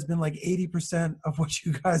development has been like 80% of what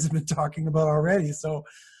you guys have been talking about already. So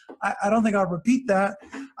I don't think I'll repeat that.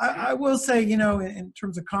 I will say, in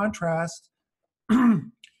terms of contrast,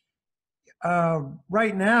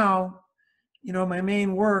 right now, my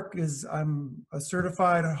main work is I'm a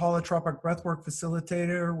certified holotropic breathwork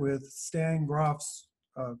facilitator with Stan Groff's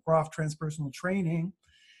Groff transpersonal training,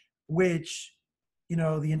 which,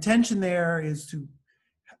 the intention there is to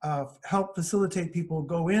help facilitate people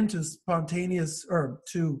go into spontaneous or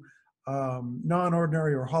to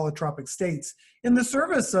non-ordinary or holotropic states in the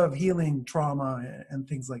service of healing trauma and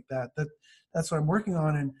things like that. That's what I'm working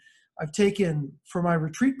on. And I've taken, for my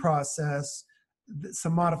retreat process,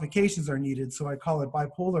 some modifications are needed. So I call it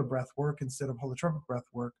bipolar breath work instead of holotropic breath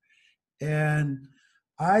work. And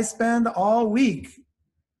I spend all week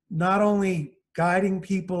not only guiding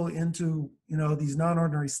people into, these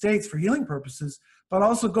non-ordinary states for healing purposes, but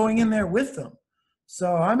also going in there with them.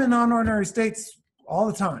 So I'm in non-ordinary states all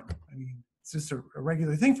the time. I mean, it's just a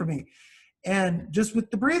regular thing for me. And just with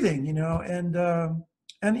the breathing, and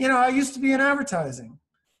I used to be in advertising.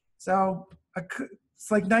 So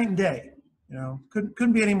it's like night and day,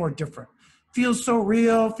 couldn't be any more different. Feels so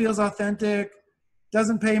real, feels authentic,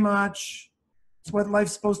 doesn't pay much. It's what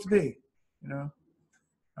life's supposed to be, All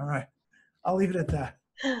right, I'll leave it at that.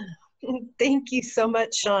 Thank you so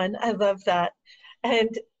much, Sean. I love that.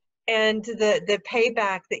 And the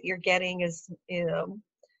payback that you're getting is,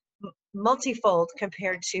 multifold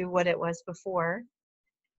compared to what it was before.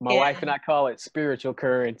 My wife and I call it spiritual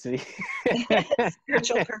currency.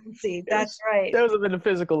 Spiritual currency, that's right. Those have been the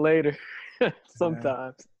physical later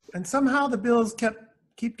sometimes. And somehow the bills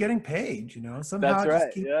keep getting paid, somehow That's it right,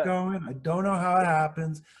 just keep yeah. going. I don't know how it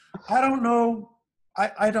happens. I don't know.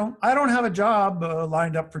 I don't have a job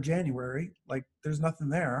lined up for January. Like there's nothing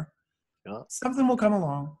there. Yeah. Something will come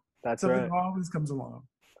along. That's Something right. always comes along.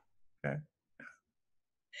 Okay.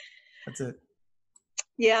 That's it.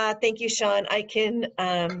 Yeah, thank you, Sean. I can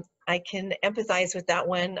empathize with that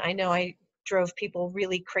one. I know I drove people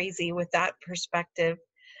really crazy with that perspective.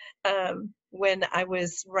 When I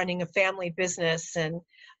was running a family business and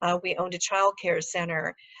we owned a child care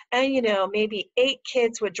center, and maybe 8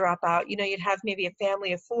 kids would drop out. You'd have maybe a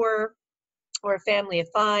family of 4 or a family of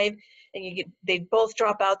 5, and they'd both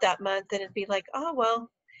drop out that month, and it'd be like, oh well,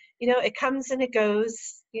 it comes and it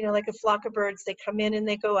goes. Like a flock of birds, they come in and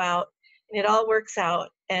they go out, and it all works out,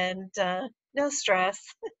 and no stress.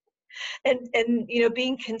 and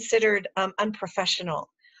being considered unprofessional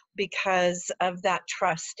because of that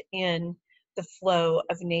trust in the flow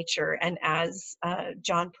of nature, and as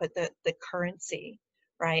John put, the currency,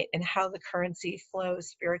 right, and how the currency flows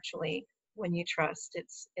spiritually when you trust.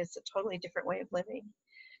 It's a totally different way of living.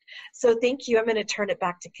 So thank you. I'm going to turn it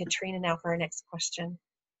back to Katrina now for our next question.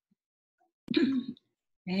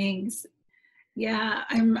 Thanks. Yeah,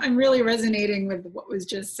 I'm really resonating with what was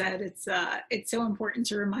just said. It's so important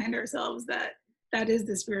to remind ourselves that is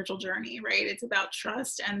the spiritual journey, right? It's about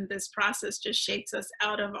trust, and this process just shakes us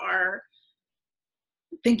out of our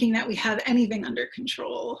thinking that we have anything under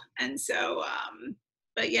control. And so,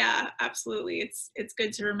 but yeah, absolutely, it's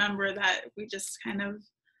good to remember that we just kind of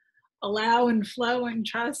allow and flow and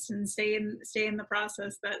trust and stay in the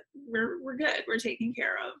process, that we're good, we're taken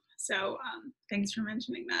care of. So thanks for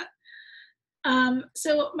mentioning that.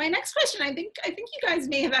 So my next question, I think you guys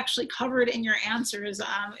may have actually covered in your answers.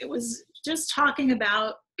 It was just talking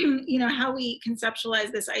about, how we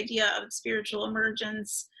conceptualize this idea of spiritual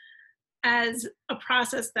emergence as a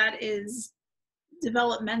process that is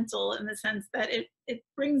developmental, in the sense that it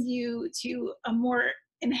brings you to a more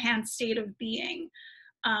enhanced state of being,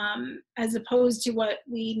 as opposed to what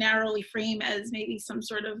we narrowly frame as maybe some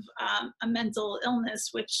sort of a mental illness,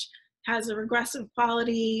 which has a regressive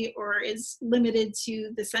quality or is limited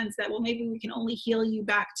to the sense that, well, maybe we can only heal you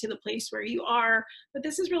back to the place where you are. But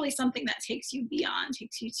this is really something that takes you beyond,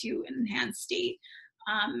 takes you to an enhanced state.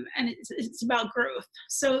 And it's about growth.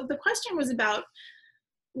 So the question was about,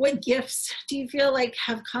 what gifts do you feel like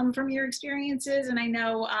have come from your experiences? And I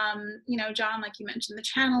know, John, like you mentioned, the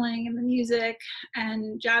channeling and the music,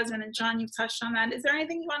 and Jasmine and John, you've touched on that. Is there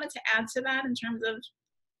anything you wanted to add to that in terms of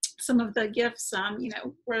some of the gifts,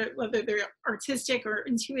 whether they're artistic or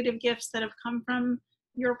intuitive gifts that have come from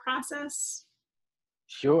your process?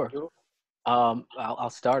 Sure. I'll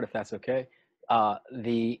start if that's okay.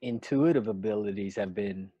 The intuitive abilities have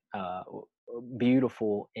been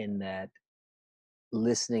beautiful, in that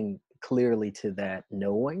listening clearly to that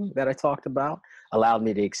knowing that I talked about allowed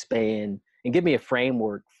me to expand and give me a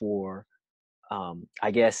framework for,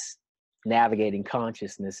 I guess, navigating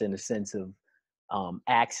consciousness, in a sense of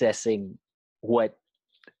accessing what,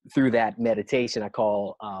 through that meditation, I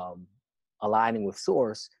call aligning with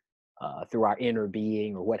source, through our inner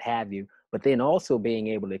being or what have you, but then also being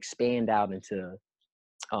able to expand out into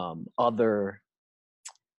other,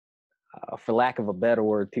 for lack of a better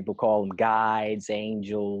word, people call them guides,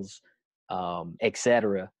 angels,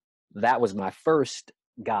 etc. That was my first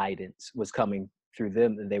guidance, was coming through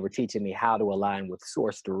them, and they were teaching me how to align with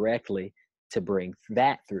source directly to bring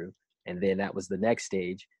that through. And then that was the next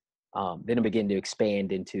stage. Then I began to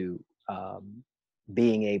expand into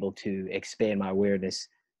being able to expand my awareness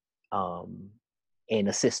and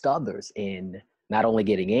assist others in not only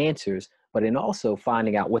getting answers, but in also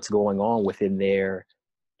finding out what's going on within their,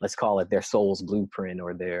 let's call it their soul's blueprint,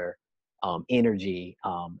 or their energy,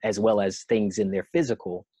 as well as things in their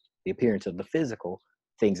physical, the appearance of the physical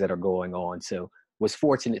things that are going on. So was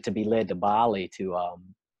fortunate to be led to Bali to a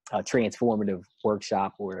transformative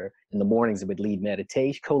workshop where in the mornings I would lead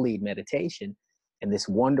meditation, co-lead meditation, and this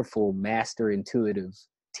wonderful master intuitive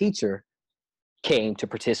teacher came to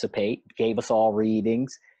participate, gave us all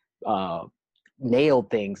readings, nailed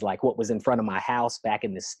things like what was in front of my house back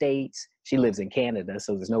in the States. She lives in Canada,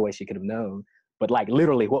 so there's no way she could have known. But like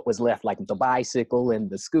literally what was left, like the bicycle and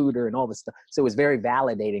the scooter and all this stuff. So it was very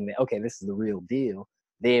validating that, okay, this is the real deal.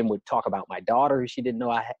 Then would talk about my daughter, who she didn't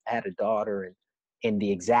know I had a daughter, and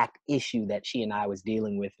the exact issue that she and I was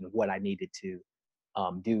dealing with and what I needed to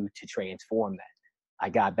do to transform that. I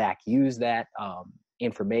got back, used that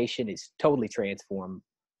information. It's totally transformed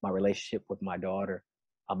my relationship with my daughter,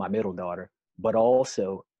 my middle daughter, but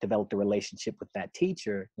also developed a relationship with that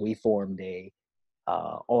teacher. We formed a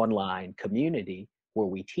online community where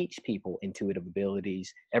we teach people intuitive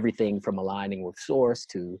abilities, everything from aligning with source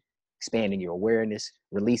to expanding your awareness,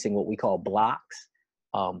 releasing what we call blocks.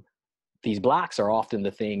 These blocks are often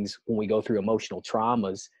the things when we go through emotional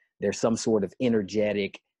traumas, there's some sort of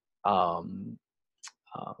energetic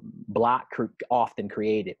block often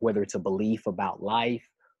created, whether it's a belief about life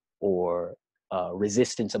or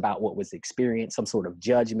resistance about what was experienced, some sort of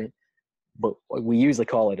judgment, but we usually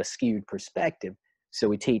call it a skewed perspective. So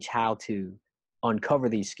we teach how to uncover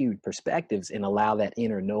these skewed perspectives and allow that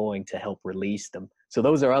inner knowing to help release them. So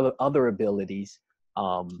those are other abilities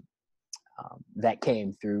that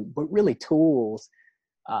came through, but really tools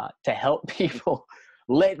to help people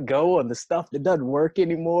let go of the stuff that doesn't work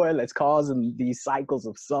anymore, that's causing these cycles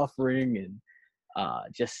of suffering,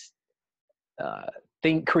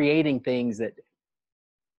 and creating things that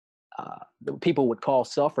people would call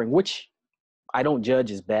suffering, which I don't judge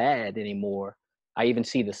as bad anymore. I even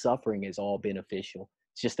see the suffering as all beneficial.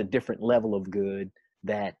 It's just a different level of good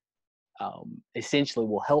that essentially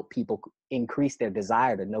will help people increase their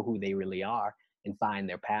desire to know who they really are and find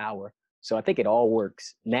their power. So I think it all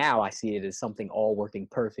works. Now I see it as something all working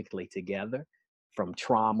perfectly together, from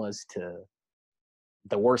traumas to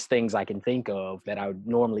the worst things I can think of that I would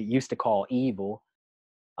normally used to call evil.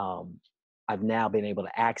 I've now been able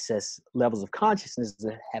to access levels of consciousness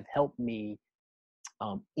that have helped me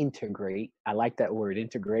integrate. I like that word,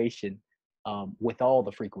 integration, with all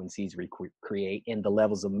the frequencies we create and the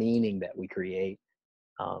levels of meaning that we create,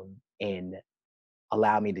 and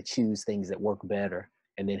allow me to choose things that work better,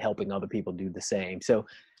 and then helping other people do the same. So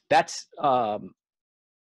that's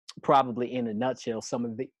probably in a nutshell some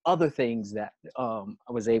of the other things that I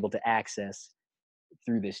was able to access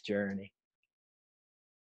through this journey.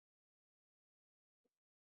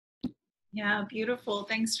 Yeah, beautiful.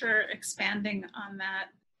 Thanks for expanding on that.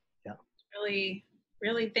 Yeah. Really,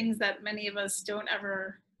 really things that many of us don't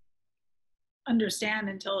ever understand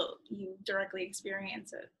until you directly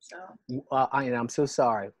experience it. So I'm so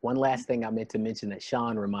sorry. One last thing I meant to mention that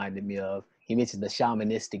Sean reminded me of. He mentioned the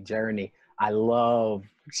shamanistic journey. I love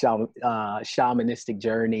shamanistic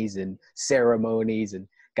journeys and ceremonies, and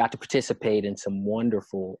got to participate in some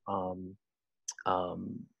wonderful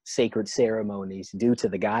sacred ceremonies due to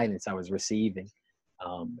the guidance I was receiving.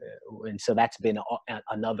 And so that's been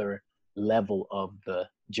another level of the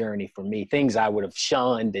journey for me. Things I would have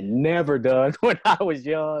shunned and never done when I was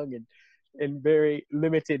young and very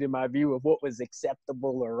limited in my view of what was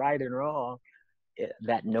acceptable or right and wrong.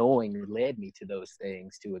 That knowing led me to those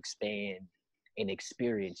things, to expand and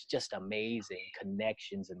experience just amazing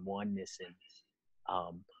connections and oneness,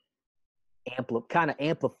 and kind of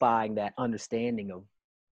amplifying that understanding of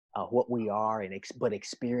what we are, and but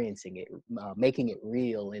experiencing it, making it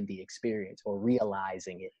real in the experience, or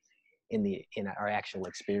realizing it in our actual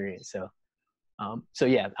experience. So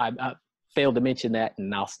yeah, I failed to mention that,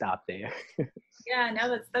 and I'll stop there. yeah,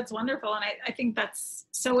 no, that's wonderful. And I think that's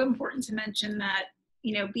so important to mention, that,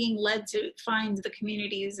 you know, being led to find the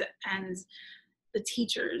communities and the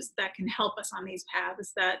teachers that can help us on these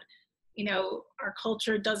paths, that, you know, our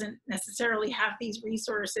culture doesn't necessarily have these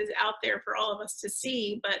resources out there for all of us to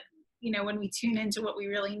see, but, you know, when we tune into what we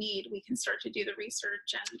really need, we can start to do the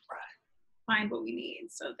research and find what we need.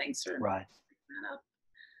 So thanks for bringing that up.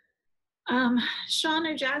 Sean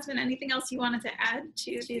or Jasmine, anything else you wanted to add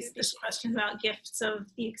to these questions about gifts of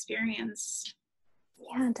the experience?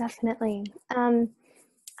 Yeah, definitely.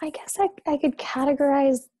 I guess I could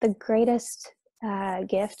categorize the greatest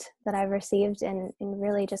gift that I've received in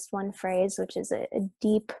really just one phrase, which is a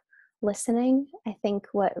deep listening. I think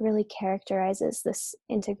what really characterizes this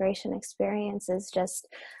integration experience is just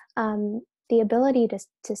the ability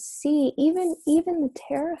to see even the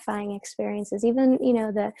terrifying experiences, even, you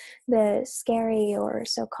know, the scary or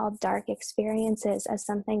so-called dark experiences, as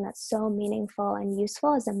something that's so meaningful and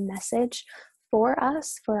useful as a message for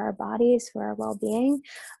us, for our bodies, for our well-being.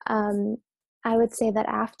 I would say that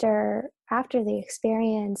after the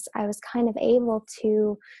experience, I was kind of able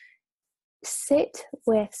to sit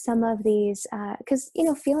with some of these, because, you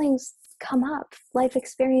know, feelings come up, life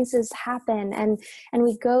experiences happen, and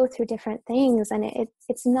we go through different things, and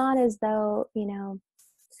it's not as though, you know,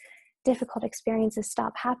 difficult experiences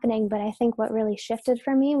stop happening. But I think what really shifted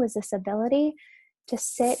for me was this ability to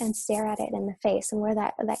sit and stare at it in the face. And where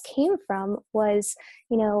that came from was,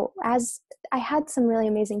 you know, as I had some really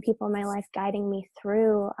amazing people in my life guiding me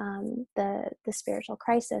through the spiritual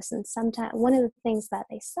crisis. And sometimes one of the things that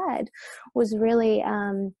they said was really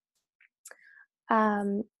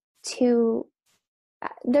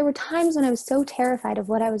there were times when I was so terrified of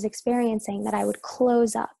what I was experiencing that I would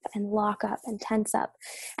close up and lock up and tense up.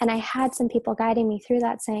 And I had some people guiding me through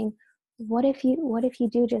that, saying, what if you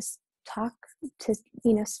do just talk to,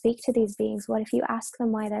 you know, speak to these beings? What if you ask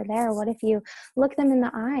them why they're there? What if you look them in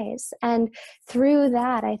the eyes? And through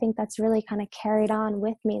that, I think that's really kind of carried on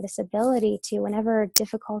with me, this ability to, whenever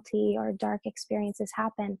difficulty or dark experiences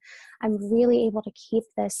happen, I'm really able to keep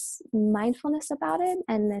this mindfulness about it,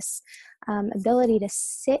 and this ability to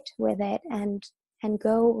sit with it and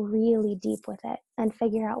go really deep with it and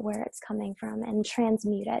figure out where it's coming from and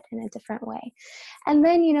transmute it in a different way. And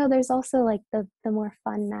then, you know, there's also like the more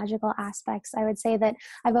fun, magical aspects. I would say that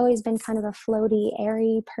I've always been kind of a floaty,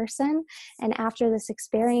 airy person. And after this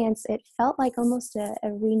experience, it felt like almost a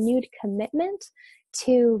renewed commitment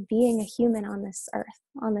to being a human on this earth,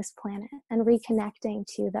 on this planet, and reconnecting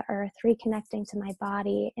to the earth, reconnecting to my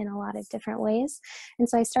body in a lot of different ways. And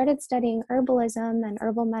so I started studying herbalism and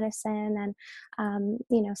herbal medicine, and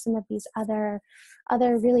you know, some of these other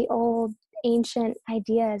really old, ancient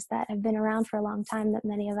ideas that have been around for a long time that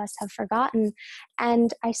many of us have forgotten.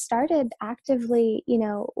 And I started actively, you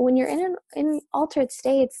know, when you're in altered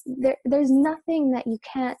states, there's nothing that you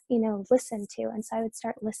can't, you know, listen to. And so I would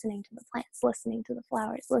start listening to the plants, listening to the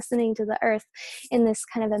flowers, listening to the earth in this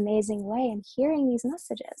kind of amazing way, and hearing these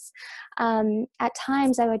messages. At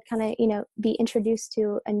times I would kind of, you know, be introduced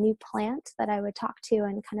to a new plant that I would talk to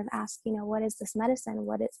and kind of ask, you know, what is this medicine?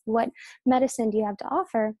 What medicine do you have to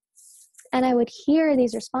offer? And I would hear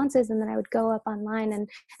these responses, and then I would go up online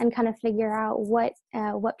and kind of figure out what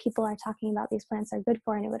people are talking about these plants are good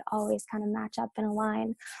for, and it would always kind of match up and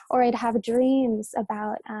align. Or I'd have dreams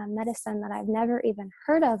about medicine that I've never even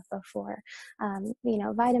heard of before, you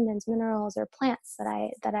know, vitamins, minerals, or plants that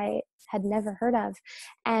I had never heard of,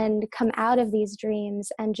 and come out of these dreams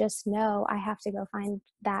and just know I have to go find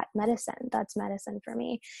that medicine. That's medicine for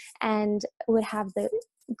me, and would have the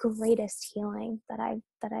greatest healing that I've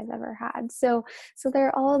ever had. So there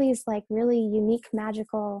are all these like really unique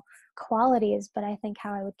magical qualities, but I think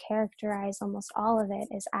how I would characterize almost all of it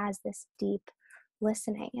is as this deep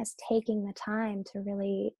listening, as taking the time to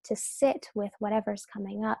really to sit with whatever's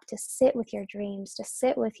coming up, to sit with your dreams, to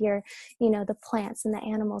sit with your, you know, the plants and the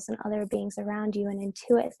animals and other beings around you, and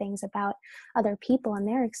intuit things about other people and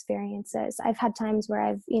their experiences. I've had times where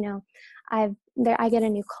I get a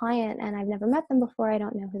new client and I've never met them before. I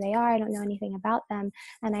don't know who they are. I don't know anything about them.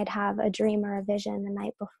 And I'd have a dream or a vision the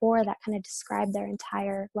night before that kind of described their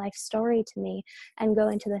entire life story to me, and go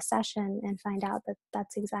into the session and find out that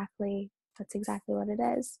that's exactly what it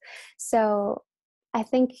is. So I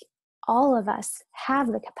think all of us have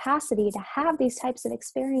the capacity to have these types of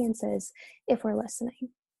experiences if we're listening.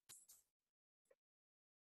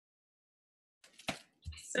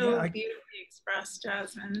 So beautifully expressed,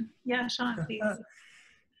 Jasmine. Yeah, Sean, please.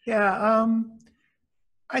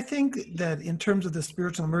 I think that in terms of the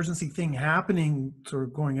spiritual emergency thing happening, sort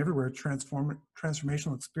of going everywhere,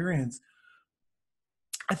 transformational experience,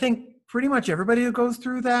 I think pretty much everybody who goes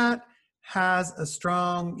through that has a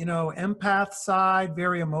strong, you know, empath side,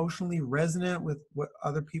 very emotionally resonant with what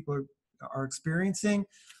other people are experiencing.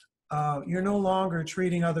 You're no longer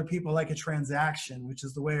treating other people like a transaction, which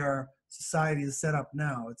is the way our society is set up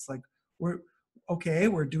now. It's like,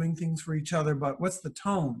 we're doing things for each other, but what's the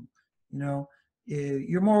tone? You know,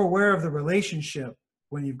 you're more aware of the relationship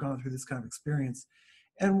when you've gone through this kind of experience.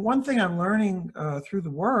 And one thing I'm learning through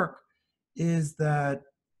the work is that,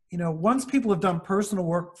 you know, once people have done personal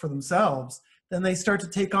work for themselves, then they start to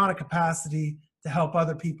take on a capacity to help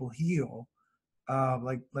other people heal.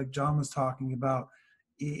 Like John was talking about,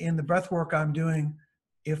 in the breath work I'm doing,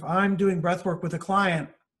 if I'm doing breath work with a client,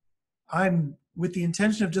 I'm with the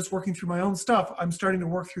intention of just working through my own stuff, I'm starting to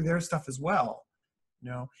work through their stuff as well. You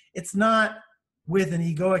know, it's not with an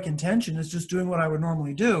egoic intention. It's just doing what I would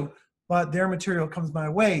normally do, but their material comes my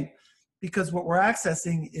way because what we're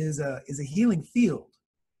accessing is a healing field.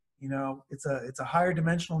 You know, it's a higher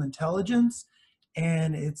dimensional intelligence,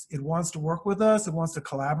 and it wants to work with us. It wants to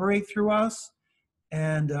collaborate through us,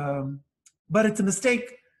 and but it's a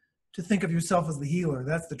mistake to think of yourself as the healer.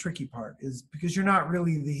 That's the tricky part, is because you're not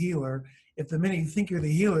really the healer. If the minute you think you're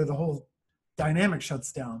the healer, the whole dynamic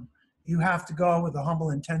shuts down. You have to go with a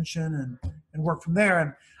humble intention and work from there.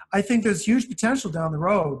 And I think there's huge potential down the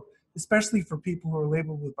road, especially for people who are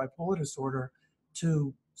labeled with bipolar disorder,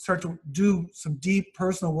 to start to do some deep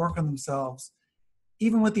personal work on themselves,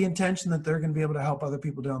 even with the intention that they're going to be able to help other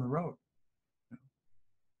people down the road.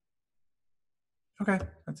 Okay,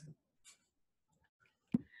 that's it.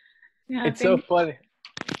 Yeah, It's so funny.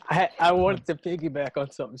 I wanted to piggyback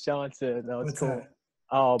on something Sean said. No, it's What's cool.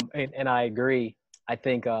 that? And I agree. I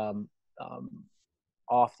think often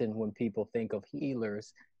when people think of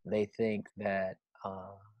healers, they think that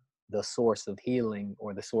the source of healing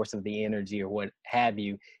or the source of the energy or what have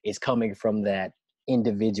you is coming from that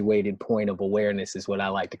individuated point of awareness, is what I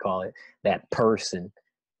like to call it, that person.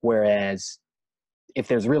 Whereas if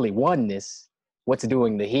there's really oneness, what's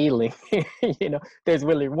doing the healing? You know, there's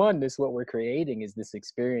really oneness. What we're creating is this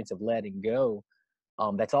experience of letting go.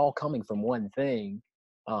 That's all coming from one thing.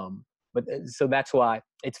 So that's why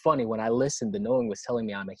it's funny when I listened, the knowing was telling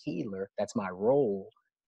me I'm a healer. That's my role.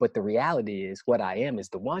 But the reality is what I am is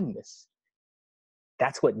the oneness.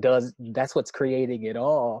 That's what's creating it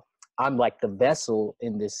all. I'm like the vessel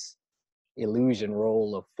in this illusion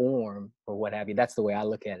role of form or what have you. That's the way I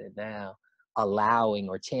look at it now, allowing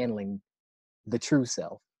or channeling the true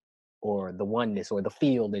self or the oneness or the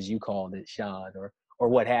field, as you called it, Sean, or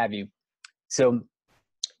what have you. So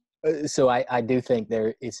I do think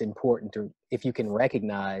it's important to, if you can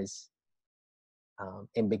recognize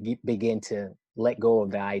and begin to let go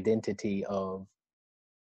of the identity of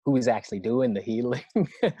who is actually doing the healing,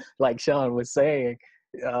 like Sean was saying,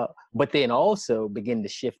 but then also begin to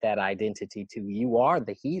shift that identity to you are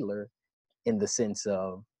the healer in the sense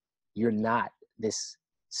of you're not this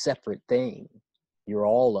separate thing. You're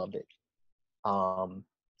all of it.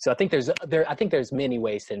 So I think there's many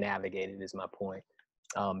ways to navigate it, is my point.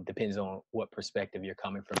 Depends on what perspective you're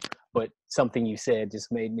coming from. But something you said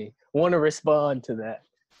just made me want to respond to that.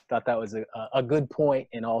 Thought that was a good point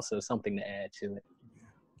and also something to add to it.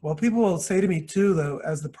 Well, people will say to me too, though,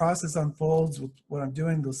 as the process unfolds with what I'm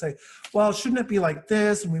doing, they'll say, well, shouldn't it be like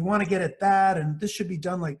this? And we want to get at that. And this should be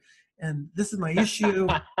done like, and this is my issue.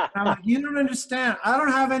 And I'm like, you don't understand. I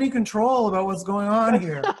don't have any control about what's going on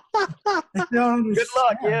here. I don't understand. Good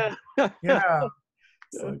luck. Yeah. Yeah.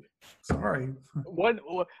 It's like, sorry.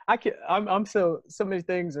 I'm so many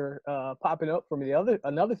things are popping up for me.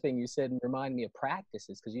 Another thing you said reminded me of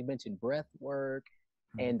practices, because you mentioned breath work,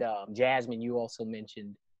 and Jasmine, you also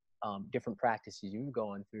mentioned different practices you've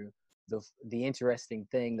gone through. The interesting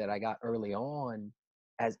thing that I got early on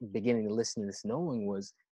as beginning to listen to this knowing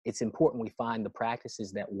was it's important we find the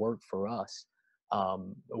practices that work for us.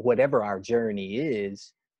 Whatever our journey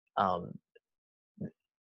is,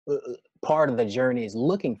 part of the journey is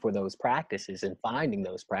looking for those practices and finding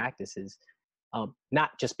those practices,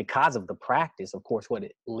 not just because of the practice, of course, what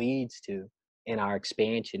it leads to in our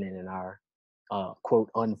expansion and in our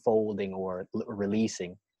quote unfolding or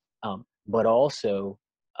releasing, but also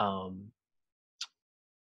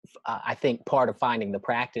I think part of finding the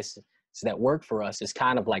practices that work for us is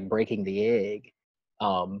kind of like breaking the egg.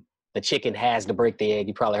 The chicken has to break the egg.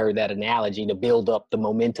 You probably heard that analogy, to build up the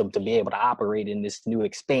momentum to be able to operate in this new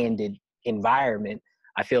expanded environment.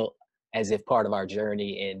 I feel as if part of our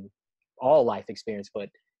journey in all life experience, but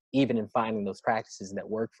even in finding those practices that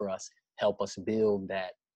work for us, help us build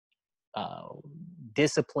that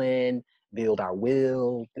discipline, build our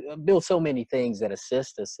will, build so many things that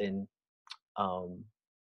assist us in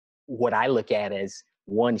what I look at as,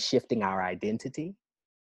 one, shifting our identity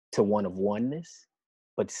to one of oneness,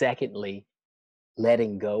 but secondly,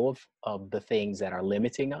 letting go of the things that are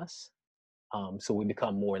limiting us, so we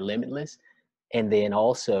become more limitless, and then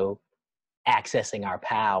also accessing our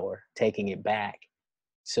power, taking it back,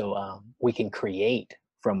 so we can create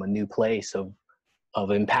from a new place of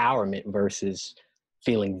empowerment versus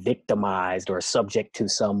feeling victimized or subject to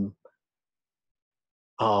some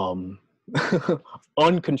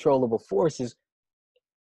uncontrollable forces.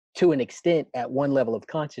 To an extent, at one level of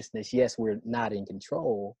consciousness, yes, we're not in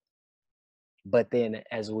control. But then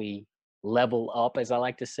as we level up, as I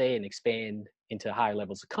like to say, and expand into higher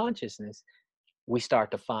levels of consciousness, we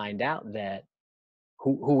start to find out that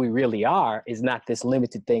who we really are is not this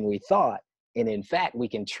limited thing we thought. And in fact, we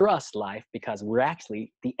can trust life because we're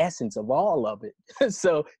actually the essence of all of it.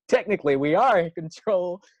 So technically we are in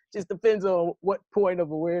control. Just depends on what point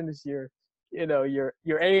of awareness you're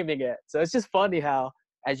aiming at. So it's just funny how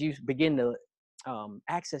as you begin to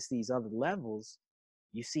access these other levels,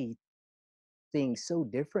 you see things so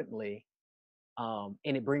differently, and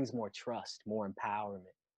it brings more trust, more empowerment,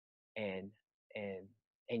 and and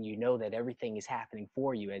and you know that everything is happening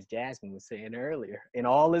for you, as Jasmine was saying earlier, and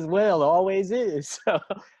all is well, always is.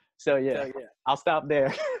 So yeah, I'll stop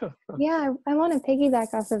there. Yeah, I want to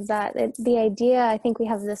piggyback off of that. The idea, I think we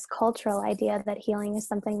have this cultural idea that healing is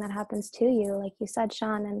something that happens to you, like you said,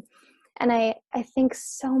 Sean, and I think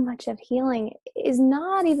so much of healing is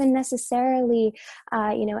not even necessarily,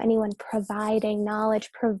 anyone providing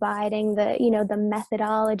knowledge, providing the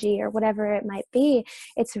methodology or whatever it might be.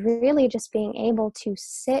 It's really just being able to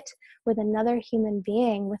sit with another human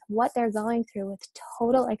being with what they're going through with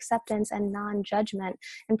total acceptance and non-judgment,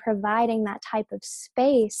 and providing that type of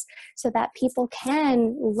space so that people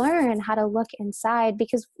can learn how to look inside,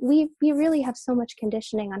 because we really have so much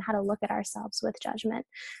conditioning on how to look at ourselves with judgment,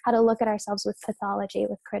 how to look at ourselves with pathology,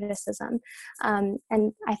 with criticism. And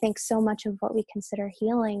I think so much of what we consider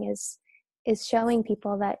healing is showing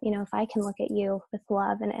people that, if I can look at you with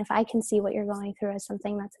love, and if I can see what you're going through as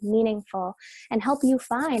something that's meaningful, and help you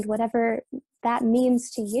find whatever that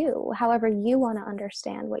means to you, however you want to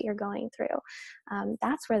understand what you're going through.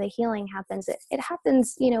 That's where the healing happens. It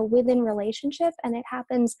happens, within relationship, and it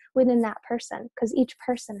happens within that person, because each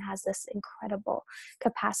person has this incredible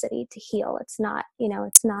capacity to heal. It's not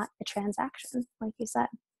a transaction, like you said.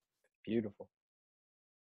 Beautiful.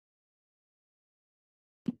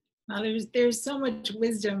 Well, there's so much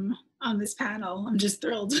wisdom on this panel. I'm just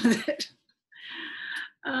thrilled with it.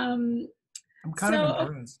 I'm kind of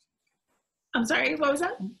impressed. I'm sorry, what was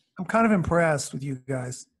that? I'm kind of impressed with you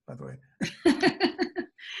guys, by the way.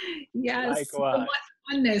 Yes, Likewise.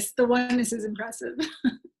 The oneness is impressive.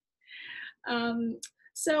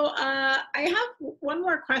 So I have one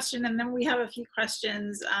more question, and then we have a few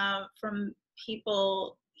questions from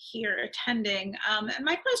people here attending. And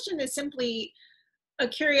my question is simply a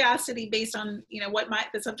curiosity based on what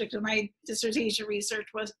the subject of my dissertation research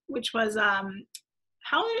was, which was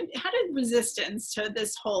how did resistance to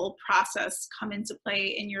this whole process come into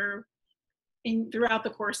play throughout the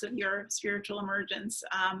course of your spiritual emergence?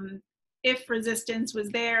 If resistance was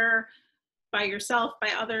there by yourself, by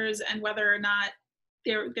others, and whether or not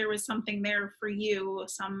there was something there for you,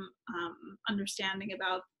 some understanding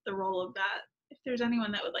about the role of that. If there's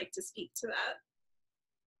anyone that would like to speak to that.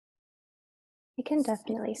 I can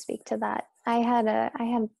definitely speak to that. I had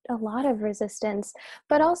a lot of resistance,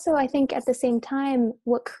 but also I think at the same time,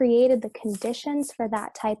 what created the conditions for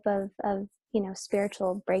that type of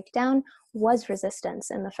spiritual breakdown was resistance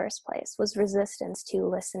in the first place, was resistance to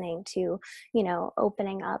listening, to,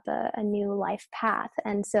 opening up a new life path.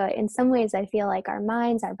 And so in some ways, I feel like our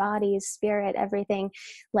minds, our bodies, spirit, everything,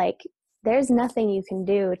 like, there's nothing you can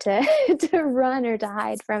do to run or to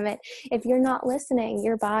hide from it. If you're not listening,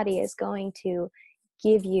 your body is going to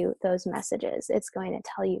give you those messages. It's going to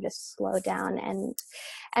tell you to slow down.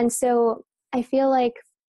 And so I feel like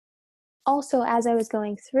also, as I was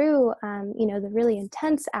going through, the really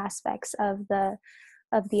intense aspects of the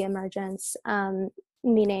emergence,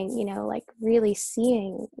 meaning, like really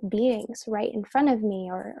seeing beings right in front of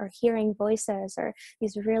me, or hearing voices, or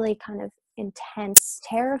these really kind of intense,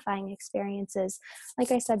 terrifying experiences.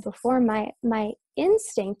 Like I said before, my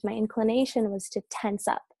instinct, my inclination was to tense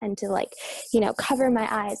up and to cover my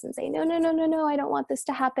eyes and say, no, I don't want this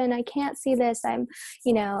to happen. I can't see this. I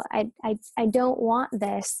don't want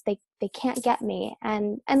this. They can't get me.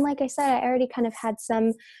 And like I said, I already kind of had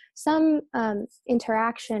some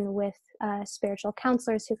interaction with spiritual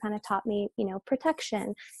counselors who kind of taught me,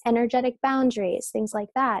 protection, energetic boundaries, things like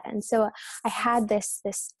that. And so I had this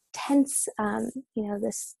tense,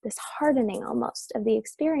 this hardening almost of the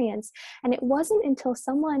experience. And it wasn't until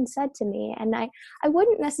someone said to me, and I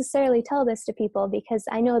wouldn't necessarily tell this to people, because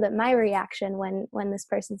I know that my reaction when this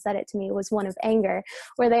person said it to me was one of anger,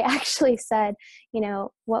 where they actually said,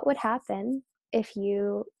 what would happen if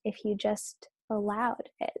you just allowed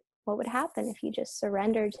it? What would happen if you just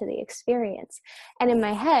surrendered to the experience? And in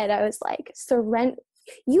my head, I was like,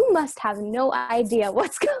 you must have no idea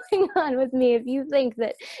what's going on with me if you think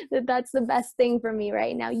that that's the best thing for me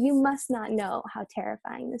right now. You must not know how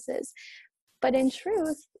terrifying this is. But in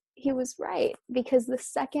truth, he was right, because the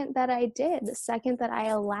second that I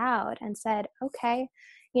allowed and said, okay,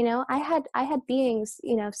 I had beings,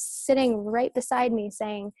 sitting right beside me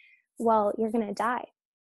saying, well, you're going to die.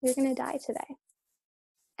 You're going to die today.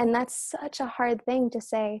 And that's such a hard thing to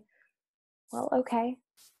say. well, okay.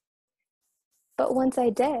 But once I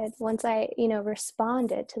did, once I,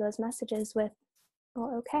 responded to those messages with,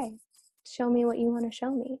 well, okay, show me what you want to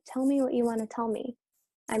show me. Tell me what you want to tell me.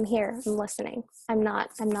 I'm here, I'm listening. I'm not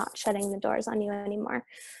shutting the doors on you anymore.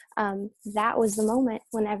 That was the moment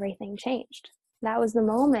when everything changed. That was the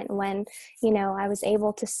moment when, I was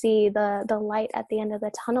able to see the light at the end of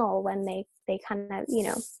the tunnel when they kind of,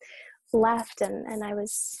 left, and I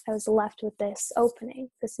was left with this opening,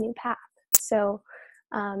 this new path. So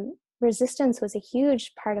resistance was a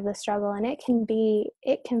huge part of the struggle, and it can be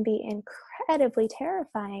incredibly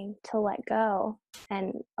terrifying to let go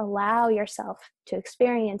and allow yourself to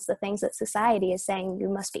experience the things that society is saying you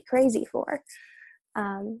must be crazy for.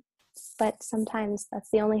 But sometimes that's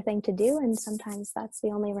the only thing to do, and sometimes that's the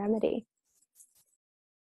only remedy.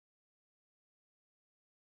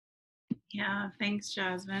 Yeah, thanks,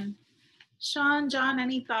 Jasmine. Sean, John,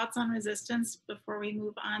 any thoughts on resistance before we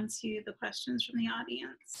move on to the questions from the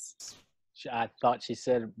audience? I thought she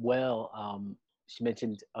said well. She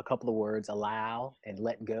mentioned a couple of words: allow and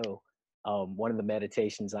let go. One of the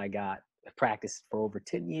meditations I practiced for over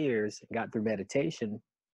 10 years and got through meditation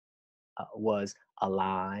was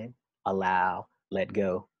align, allow, let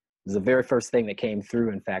go. It was the very first thing that came through,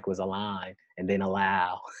 in fact, was align, and then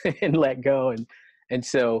allow and let go. And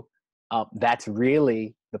so that's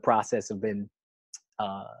really the process I've been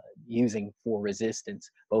using for resistance,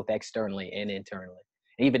 both externally and internally.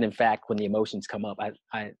 Even in fact, when the emotions come up,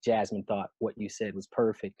 Jasmine thought what you said was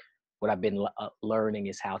perfect. What I've been learning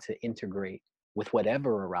is how to integrate with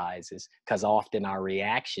whatever arises, because often our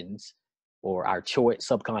reactions or our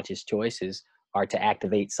subconscious choices are to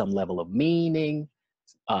activate some level of meaning,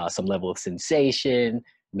 some level of sensation,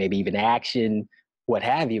 maybe even action, what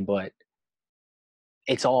have you, but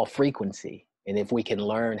it's all frequency. And if we can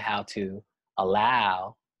learn how to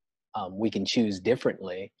allow, we can choose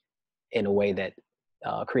differently in a way that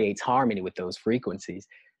creates harmony with those frequencies.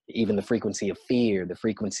 Even the frequency of fear, the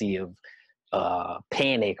frequency of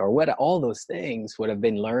panic, or all those things, what I've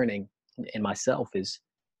been learning in myself is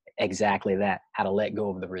exactly that: how to let go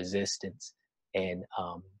of the resistance and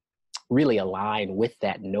really align with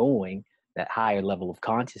that knowing, that higher level of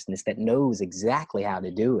consciousness that knows exactly how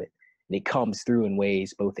to do it. And it comes through in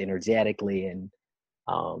ways both energetically and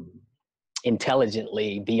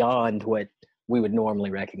intelligently beyond what we would normally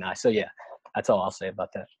recognize. So yeah, that's all I'll say about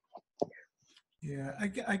that. Yeah,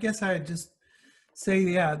 I guess I'd just say,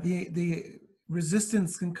 yeah, the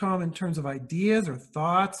resistance can come in terms of ideas or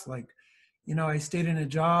thoughts. Like, I stayed in a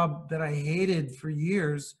job that I hated for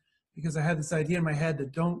years because I had this idea in my head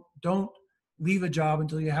that don't leave a job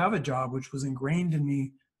until you have a job, which was ingrained in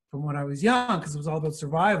me from when I was young, because it was all about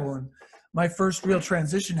survival. And my first real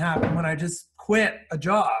transition happened when I just quit a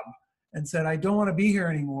job and said, I don't want to be here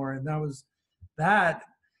anymore. And that was that.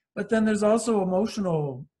 But then there's also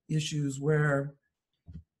emotional issues where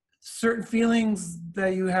certain feelings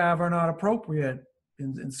that you have are not appropriate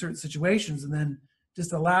in certain situations. And then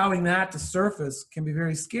just allowing that to surface can be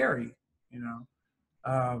very scary,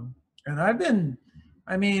 And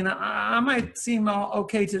I might seem all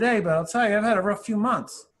okay today, but I'll tell you, I've had a rough few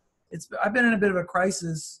months. I've been in a bit of a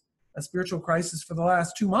crisis, a spiritual crisis for the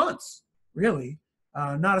last 2 months, really.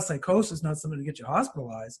 Not a psychosis, not something to get you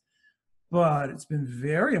hospitalized, but it's been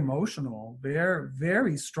very emotional, very,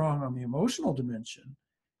 very strong on the emotional dimension,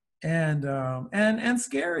 and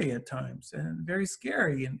scary at times, and very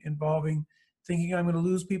scary, involving thinking I'm going to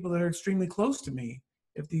lose people that are extremely close to me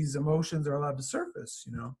if these emotions are allowed to surface,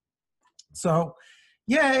 So,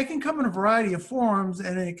 yeah, it can come in a variety of forms,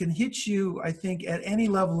 and it can hit you, I think, at any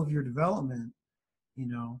level of your development.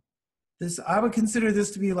 I would consider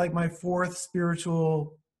this to be like my fourth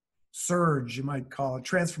spiritual surge, you might call it,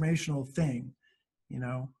 transformational thing.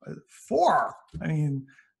 4. I mean,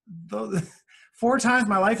 4 times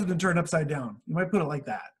my life has been turned upside down. You might put it like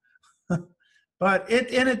that. But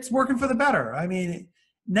it's working for the better. I mean,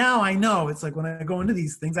 now I know. It's like when I go into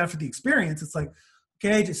these things after the experience, it's like,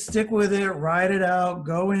 okay, just stick with it, ride it out,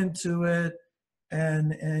 go into it,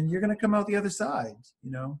 and you're gonna come out the other side,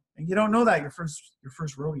 And you don't know that your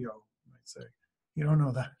first rodeo, you might say. You don't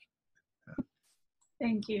know that.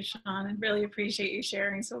 Thank you, Sean. I really appreciate you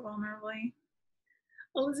sharing so vulnerably.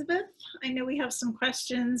 Elizabeth, I know we have some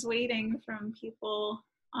questions waiting from people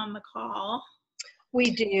on the call. We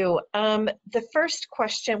do. The first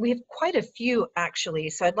question, we have quite a few actually,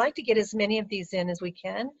 so I'd like to get as many of these in as we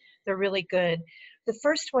can. They're really good. The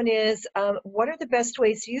first one is, what are the best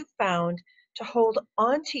ways you've found to hold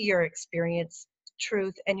on to your experience,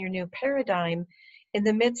 truth, and your new paradigm in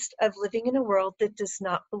the midst of living in a world that does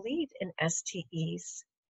not believe in STEs?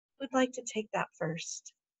 Who'd like to take that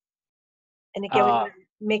first? And again,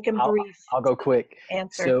 make them I'll, brief I'll go quick.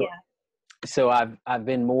 answer. So, Yeah. so I've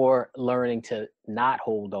been more learning to not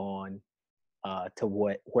hold on to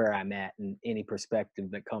where I'm at and any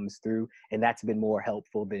perspective that comes through, and that's been more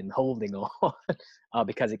helpful than holding on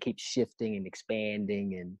because it keeps shifting and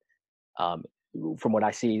expanding. And from what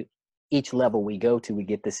I see, each level we go to, we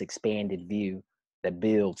get this expanded view that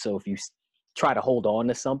builds. So if you try to hold on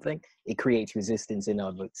to something, it creates resistance in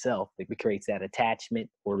of itself. It creates that attachment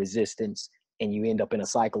or resistance, and you end up in a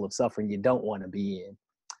cycle of suffering you don't want to be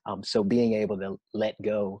in. So being able to let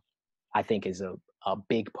go, I think, is a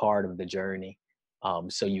big part of the journey.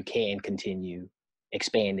 So you can continue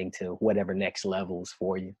expanding to whatever next levels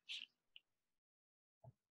for you.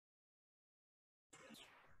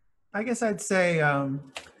 I guess I'd say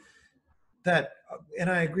that, and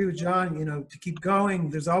I agree with John, you know, to keep going,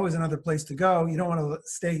 there's always another place to go. You don't want to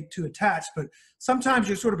stay too attached, but sometimes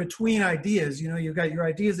you're sort of between ideas. You know, you've got your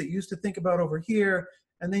ideas that you used to think about over here,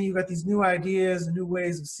 and then you've got these new ideas and new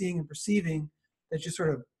ways of seeing and perceiving that you're sort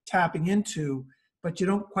of tapping into, but you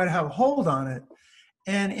don't quite have a hold on it.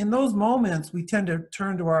 And in those moments, we tend to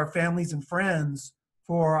turn to our families and friends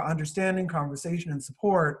for understanding, conversation, and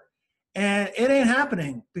support. And it ain't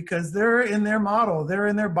happening because they're in their model, they're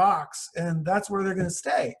in their box, and that's where they're going to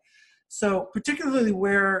stay. So particularly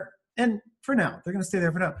where, and for now, they're going to stay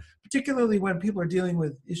there for now, particularly when people are dealing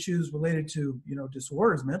with issues related to, you know,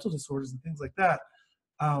 disorders, mental disorders and things like that.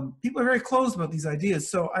 People are very closed about these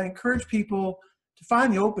ideas. So I encourage people to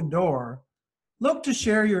find the open door, look to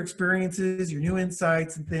share your experiences, your new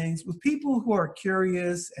insights and things with people who are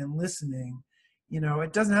curious and listening. You know,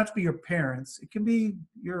 it doesn't have to be your parents. It can be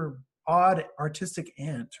your odd artistic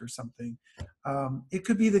aunt or something. It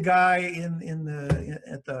could be the guy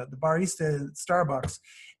at the barista at Starbucks.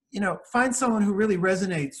 You know, find someone who really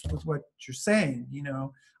resonates with what you're saying. You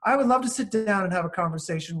know, I would love to sit down and have a private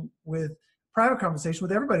conversation with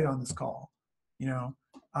everybody on this call. You know,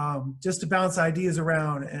 just to bounce ideas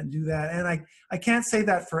around and do that. And I can't say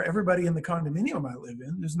that for everybody in the condominium I live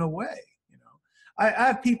in. There's no way. You know, I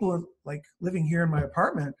have people like living here in my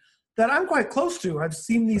apartment that I'm quite close to. I've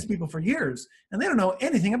seen these people for years, and they don't know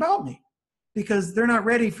anything about me because they're not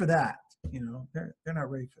ready for that. You know, they're not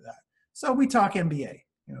ready for that. So we talk MBA.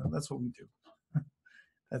 You know, that's what we do.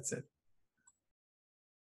 That's it.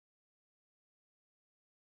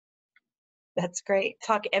 That's great.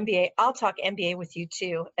 Talk MBA. I'll talk MBA with you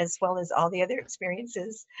too, as well as all the other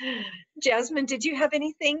experiences. Jasmine, did you have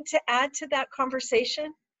anything to add to that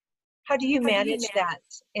conversation? How do you manage that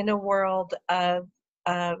in a world of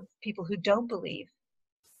people who don't believe?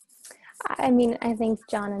 I mean, I think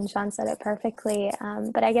John and Sean said it perfectly,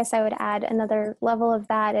 but I guess I would add another level of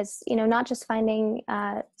that is, you know, not just finding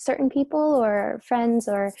certain people or friends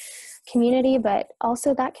or community, but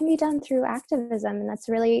also that can be done through activism, and that's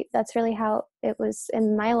really how it was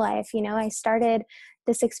in my life. You know,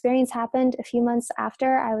 this experience happened a few months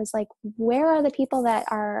after. I was like, where are the people that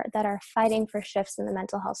are fighting for shifts in the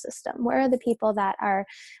mental health system? Where are the people that are,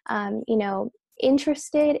 you know,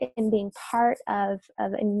 interested in being part of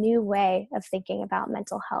a new way of thinking about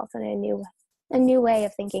mental health and a new way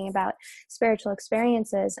of thinking about spiritual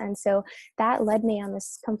experiences? And so that led me on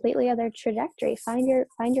this completely other trajectory. Find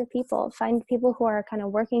your people, find people who are kind of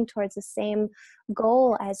working towards the same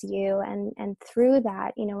goal as you. And through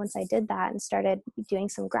that, you know, once I did that and started doing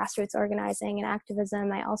some grassroots organizing and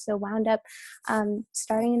activism, I also wound up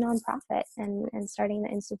starting a nonprofit and starting the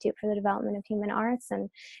Institute for the Development of Human Arts. And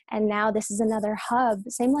now this is another hub,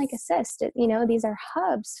 same like Assist. You know, these are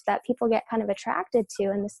hubs that people get kind of attracted to,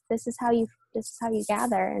 and this is how you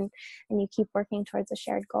gather and you keep working towards a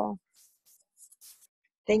shared goal.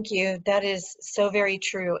 Thank you. That is so very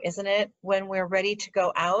true, isn't it? When we're ready to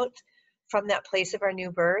go out from that place of our new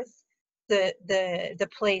birth, the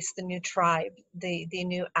place, the new tribe, the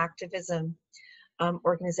new activism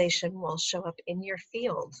organization will show up in your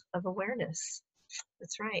field of awareness.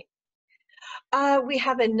 That's right. We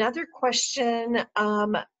have another question.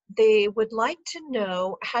 They would like to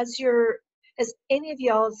know, has any of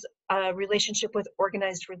y'all's relationship with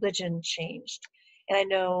organized religion changed? And I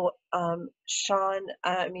know John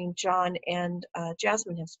and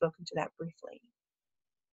Jasmine have spoken to that briefly.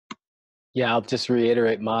 Yeah, I'll just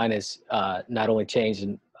reiterate mine is not only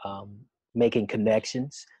changing, making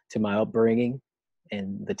connections to my upbringing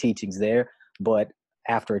and the teachings there, but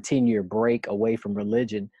after a 10-year break away from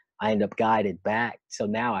religion, I end up guided back. So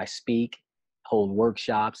now I speak, hold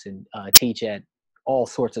workshops, and teach at all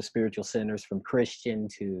sorts of spiritual centers, from Christian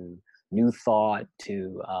to New Thought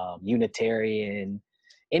to Unitarian.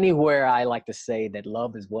 Anywhere I like to say that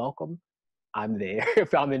love is welcome, I'm there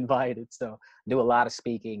if I'm invited. So do a lot of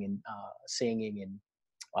speaking and singing and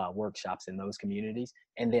workshops in those communities.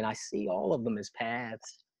 And then I see all of them as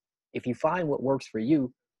paths. If you find what works for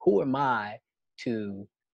you, who am I to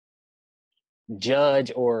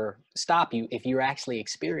judge or stop you if you're actually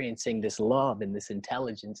experiencing this love and this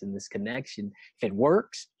intelligence and this connection? If it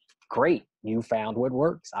works, great, you found what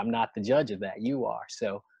works. I'm not the judge of that, you are.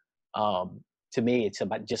 So to me, it's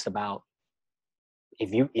about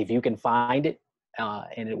if you can find it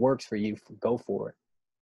and it works for you, go for it.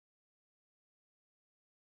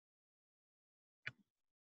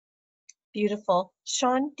 Beautiful.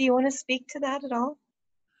 Sean, do you want to speak to that at all?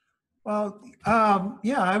 Well,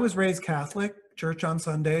 yeah, I was raised Catholic, church on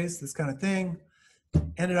Sundays, this kind of thing.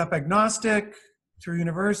 Ended up agnostic through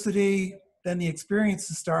university. Then the experience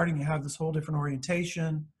is starting. You have this whole different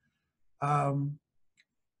orientation.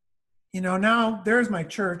 Now there's my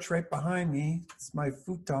church right behind me. It's my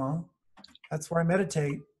futon. That's where I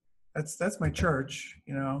meditate. That's my church.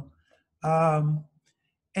 But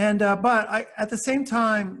at the same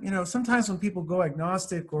time, sometimes when people go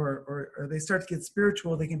agnostic or they start to get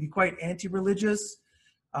spiritual, they can be quite anti-religious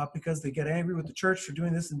because they get angry with the church for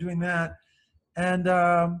doing this and doing that. And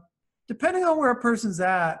depending on where a person's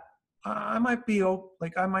at, I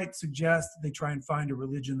might suggest that they try and find a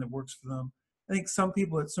religion that works for them. I think some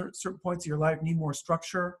people at certain points of your life need more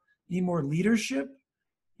structure, need more leadership,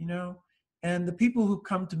 and the people who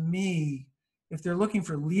come to me, if they're looking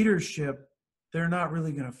for leadership, they're not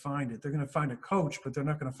really going to find it. They're going to find a coach, but they're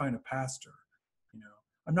not going to find a pastor.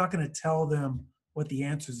 I'm not going to tell them what the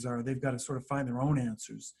answers are. They've got to sort of find their own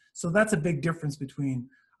answers. So that's a big difference between,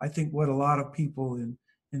 I think, what a lot of people in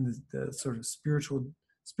the sort of spiritual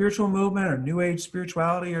movement or New Age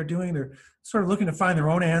spirituality are doing. They're sort of looking to find their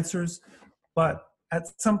own answers. But at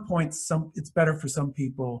some point, it's better for some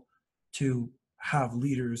people to have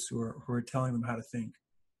leaders who are telling them how to think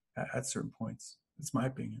at certain points. That's my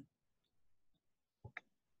opinion.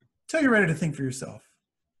 Till you're ready to think for yourself.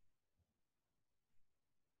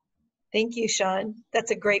 Thank you, Sean.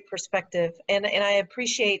 That's a great perspective, and I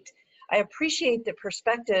appreciate the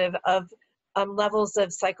perspective of levels of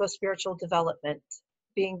psychospiritual development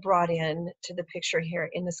being brought in to the picture here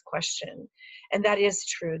in this question. And that is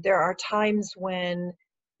true. There are times when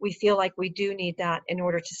we feel like we do need that in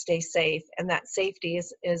order to stay safe, and that safety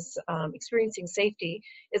is experiencing safety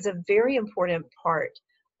is a very important part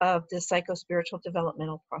of the psychospiritual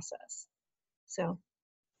developmental process. So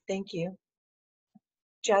thank you.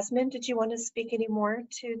 Jasmine, did you want to speak any more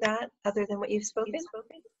to that other than what you've spoken?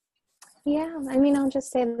 Yeah, I'll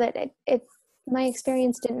just say that my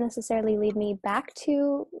experience didn't necessarily lead me back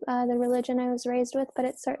to the religion I was raised with, but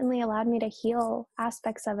it certainly allowed me to heal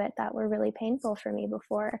aspects of it that were really painful for me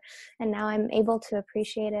before. And now I'm able to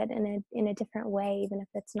appreciate it in a different way, even if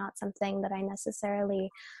it's not something that I necessarily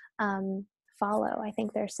follow. I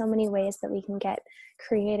think there's so many ways that we can get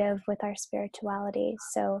creative with our spirituality.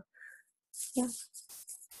 So, yeah.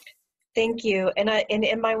 Thank you. And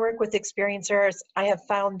in my work with experiencers, I have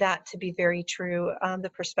found that to be very true. The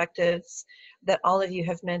perspectives that all of you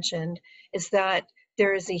have mentioned is that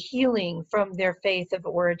there is a healing from their faith of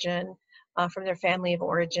origin, from their family of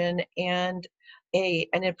origin, and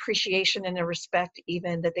an appreciation and a respect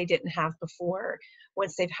even that they didn't have before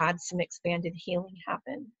once they've had some expanded healing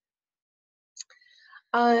happen.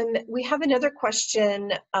 We have another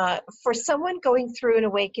question. For someone going through an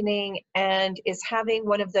awakening and is having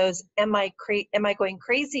one of those am I going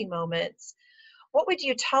crazy moments, what would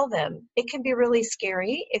you tell them? It can be really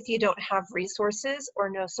scary if you don't have resources or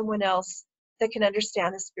know someone else that can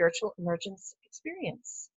understand the spiritual emergence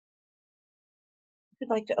experience. Who'd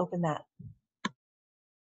like to open that?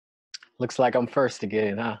 Looks like I'm first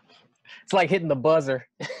again, huh? It's like hitting the buzzer.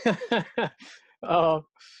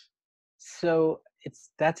 So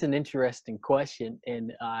that's an interesting question,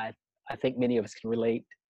 and I think many of us can relate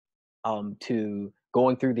to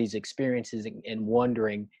going through these experiences and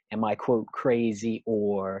wondering, am I, quote, crazy,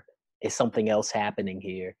 or is something else happening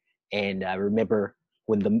here? And I remember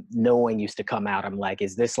when the knowing used to come out, I'm like,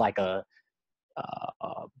 is this like a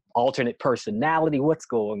alternate personality? What's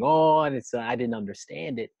going on? I didn't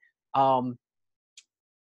understand it. For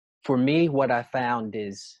me, what I found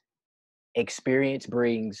is experience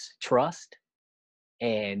brings trust,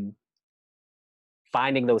 and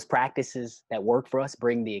finding those practices that work for us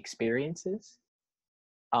bring the experiences.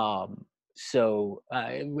 And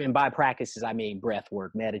by practices, I mean breath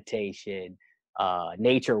work, meditation,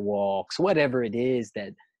 nature walks, whatever it is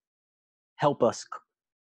that help us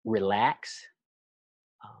relax,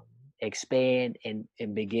 expand, and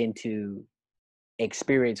begin to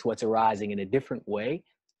experience what's arising in a different way.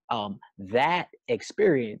 That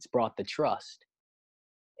experience brought the trust.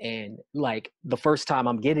 And like the first time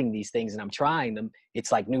I'm getting these things and I'm trying them,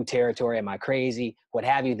 it's like new territory. Am I crazy? What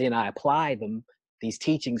have you? Then I apply them, these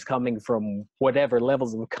teachings coming from whatever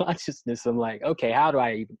levels of consciousness. I'm like, okay, how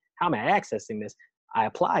am I accessing this? I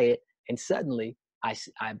apply it, and suddenly I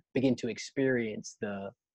begin to experience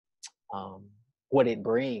what it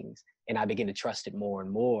brings, and I begin to trust it more and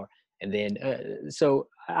more. And then, so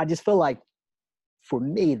I just feel like for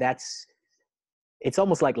me, it's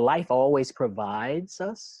almost like life always provides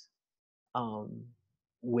us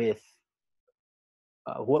with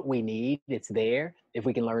what we need. It's there if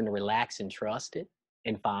we can learn to relax and trust it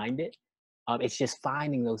and find it. It's just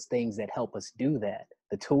finding those things that help us do that,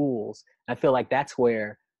 the tools. I feel like that's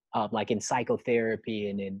where, like in psychotherapy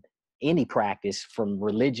and in any practice, from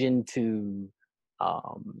religion to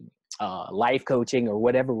life coaching or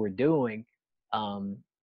whatever we're doing,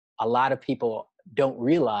 a lot of people don't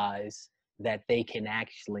realize that they can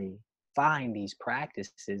actually find these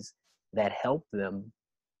practices that help them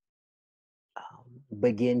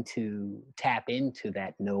begin to tap into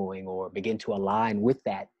that knowing, or begin to align with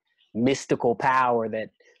that mystical power that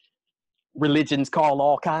religions call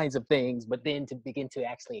all kinds of things, but then to begin to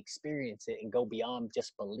actually experience it and go beyond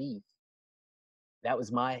just belief. That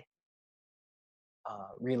was my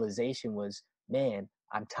realization was, man,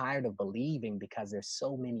 I'm tired of believing because there's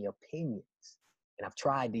so many opinions. And I've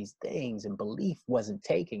tried these things and belief wasn't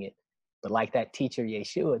taking it. But like that teacher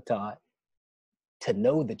Yeshua taught, to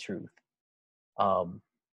know the truth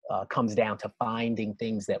comes down to finding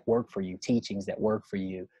things that work for you, teachings that work for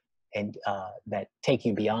you, and that take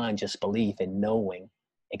you beyond just belief and knowing,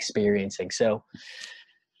 experiencing. So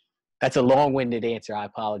that's a long-winded answer. I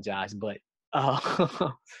apologize, but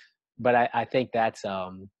but I think that's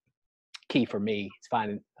key for me. It's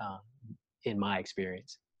finding in my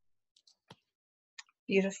experience.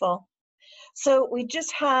 Beautiful. So we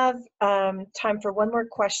just have time for one more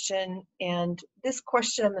question, and this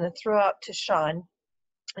question I'm going to throw out to Sean.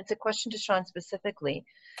 It's a question to Sean specifically.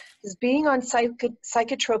 Does being on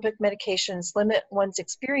psychotropic medications limit one's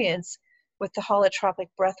experience with the holotropic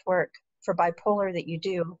breath work for bipolar that you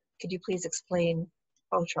do? Could you please explain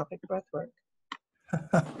holotropic breath work?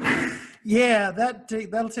 Yeah,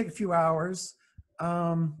 that'll take a few hours.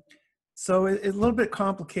 So it's a little bit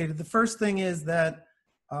complicated. The first thing is that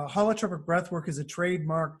holotropic breathwork is a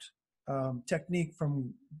trademarked technique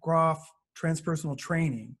from Grof Transpersonal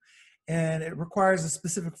Training, and it requires a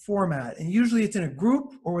specific format. And usually it's in a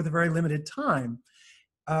group or with a very limited time.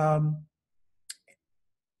 And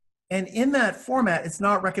in that format, it's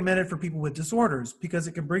not recommended for people with disorders because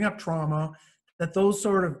it can bring up trauma that those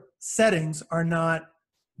sort of settings are not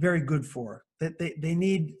very good for. That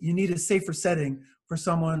you need a safer setting for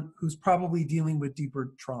someone who's probably dealing with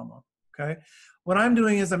deeper trauma. Okay, what I'm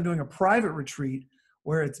doing is I'm doing a private retreat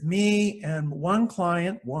where it's me and one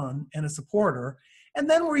client, and a supporter, and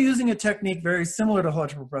then we're using a technique very similar to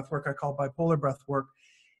holotropic breathwork I call bipolar breathwork.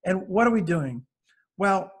 And what are we doing?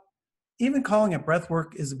 Well, even calling it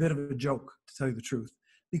breathwork is a bit of a joke, to tell you the truth,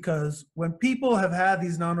 because when people have had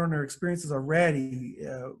these non-ordinary experiences already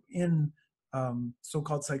in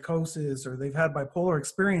so-called psychosis, or they've had bipolar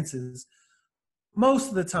experiences, most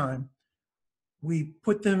of the time we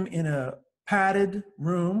put them in a padded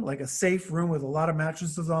room, like a safe room with a lot of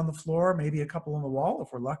mattresses on the floor, maybe a couple on the wall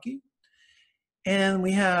if we're lucky. And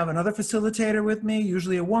we have another facilitator with me,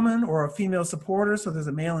 usually a woman or a female supporter, so there's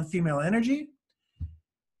a male and female energy.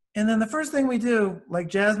 And then the first thing we do, like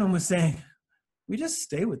Jasmine was saying, we just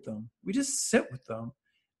stay with them. We just sit with them.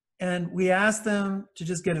 And we ask them to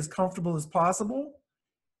just get as comfortable as possible.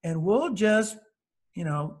 And we'll just,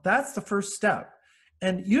 that's the first step.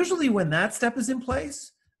 And usually when that step is in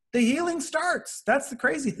place, the healing starts. That's the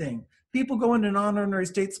crazy thing. People go into non-ordinary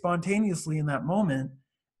state spontaneously in that moment,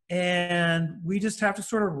 and we just have to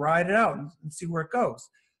sort of ride it out and see where it goes.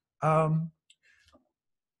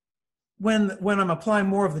 When I'm applying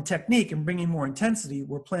more of the technique and bringing more intensity,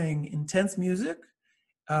 we're playing intense music,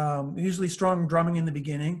 usually strong drumming in the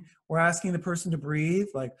beginning. We're asking the person to breathe,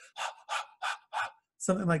 like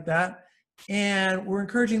something like that. And we're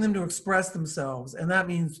encouraging them to express themselves. And that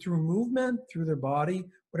means through movement, through their body,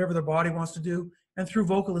 whatever their body wants to do, and through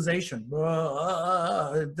vocalization.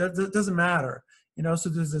 It doesn't matter. So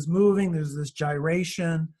there's this moving, there's this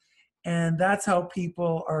gyration, and that's how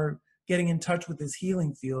people are getting in touch with this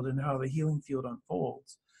healing field and how the healing field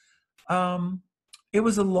unfolds. It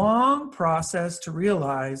was a long process to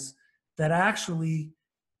realize that actually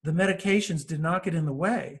the medications did not get in the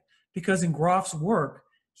way, because in Grof's work,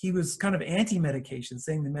 he was kind of anti-medication,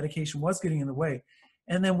 saying the medication was getting in the way.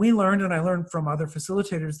 And then we learned, and I learned from other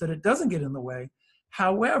facilitators, that it doesn't get in the way.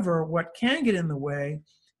 However, what can get in the way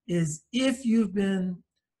is if you've been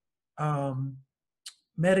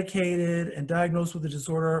medicated and diagnosed with a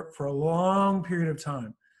disorder for a long period of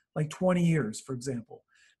time, like 20 years, for example.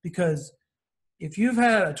 Because if you've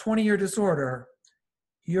had a 20-year disorder,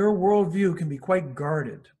 your worldview can be quite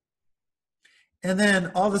guarded. And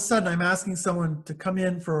then all of a sudden, I'm asking someone to come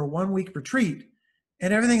in for a 1-week retreat,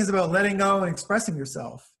 and everything is about letting go and expressing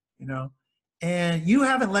yourself, you know, and you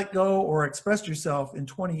haven't let go or expressed yourself in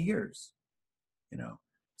 20 years, you know.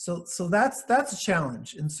 So that's a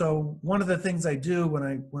challenge. And so one of the things I do when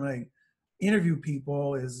I interview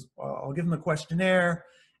people is I'll give them a questionnaire,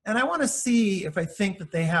 and I want to see if I think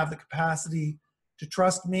that they have the capacity to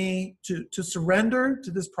trust me, to surrender to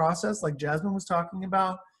this process like Jasmine was talking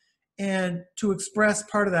about, and to express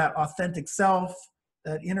part of that authentic self,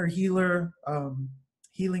 that inner healer,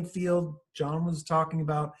 healing field John was talking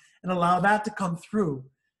about, and allow that to come through,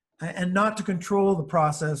 and not to control the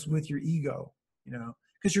process with your ego, you know,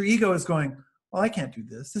 because your ego is going, well, I can't do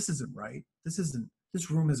this. This isn't right.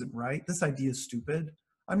 This room isn't right. This idea is stupid.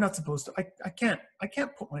 I'm not supposed to, I can't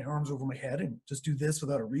put my arms over my head and just do this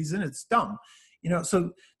without a reason. It's dumb. You know,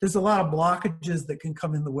 so there's a lot of blockages that can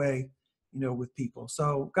come in the way, you know, with people.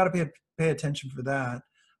 So got to pay attention for that.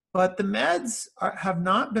 But the meds have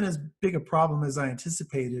not been as big a problem as I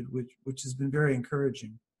anticipated, which has been very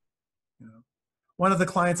encouraging. You know, one of the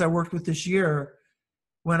clients I worked with this year,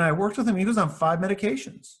 when I worked with him, he was on 5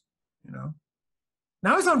 medications, you know.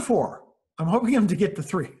 Now he's on 4. I'm hoping him to get to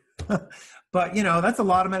 3. But, you know, that's a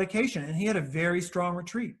lot of medication, and he had a very strong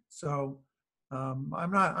retreat. So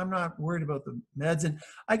I'm not worried about the meds. And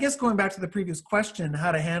I guess going back to the previous question,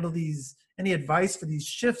 how to handle these, any advice for these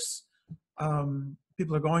shifts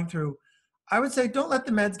people are going through, I would say don't let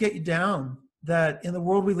the meds get you down. That in the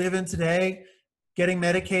world we live in today, getting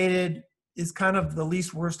medicated is kind of the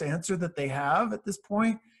least worst answer that they have at this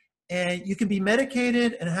point. And you can be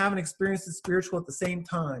medicated and have an experience that's spiritual at the same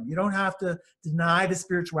time. You don't have to deny the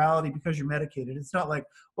spirituality because you're medicated. It's not like,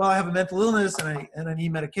 well, I have a mental illness and I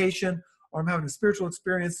need medication, or I'm having a spiritual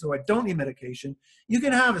experience, so I don't need medication. You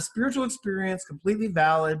can have a spiritual experience, completely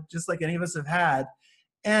valid, just like any of us have had.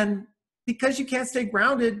 And because you can't stay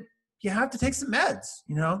grounded, you have to take some meds,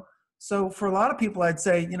 you know? So for a lot of people, I'd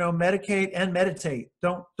say, you know, medicate and meditate.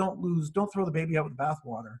 Don't throw the baby out with the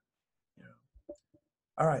bathwater. You know?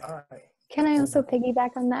 All right. Can I also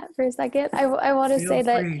piggyback on that for a second? I want to say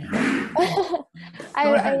that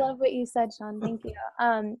I love what you said, Sean. Thank you.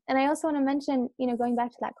 And I also want to mention, you know, going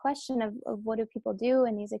back to that question of what do people do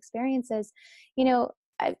in these experiences, you know,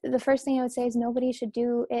 the first thing I would say is nobody should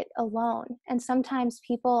do it alone. And sometimes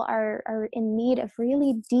people are in need of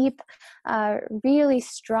really deep, really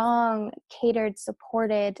strong, catered,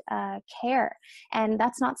 supported care. And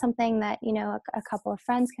that's not something that, you know, a couple of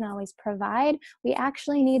friends can always provide. We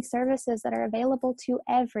actually need services that are available to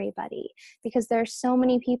everybody, because there's so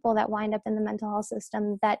many people that wind up in the mental health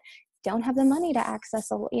system that don't have the money to access,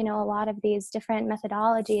 you know, a lot of these different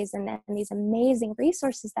methodologies and these amazing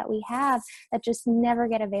resources that we have that just never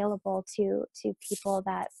get available to people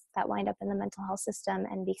that wind up in the mental health system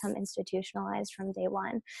and become institutionalized from day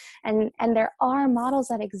one. And there are models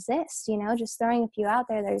that exist, you know, just throwing a few out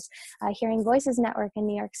there. There's Hearing Voices Network in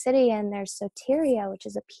New York City, and there's Soteria, which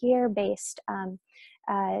is a peer-based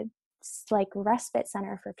like respite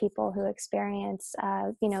center for people who experience,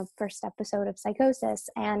 you know, first episode of psychosis.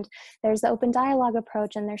 And there's the open dialogue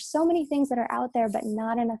approach, and there's so many things that are out there, but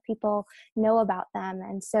not enough people know about them.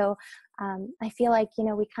 And so I feel like, you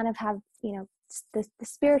know, we kind of have, you know, the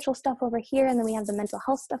spiritual stuff over here, and then we have the mental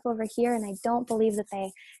health stuff over here. And I don't believe that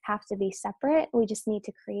they have to be separate. We just need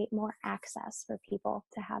to create more access for people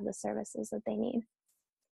to have the services that they need.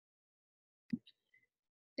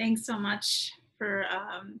 Thanks so much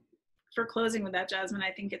for closing with that, Jasmine.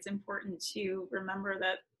 I think it's important to remember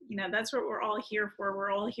that, you know, that's what we're all here for.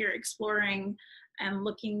 We're all here exploring and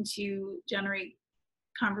looking to generate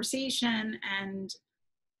conversation and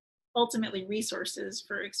ultimately resources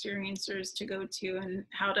for experiencers to go to, and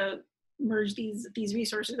how to merge these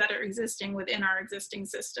resources that are existing within our existing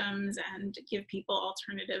systems and give people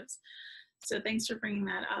alternatives. So thanks for bringing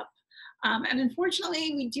that up. And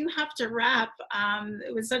unfortunately, we do have to wrap.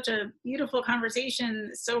 It was such a beautiful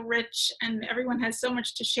conversation, so rich, and everyone has so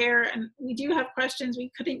much to share. And we do have questions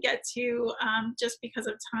we couldn't get to just because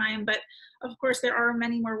of time. But of course, there are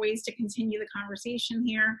many more ways to continue the conversation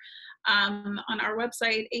here. On our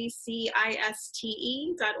website, aciste.org,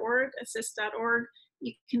 assist.org,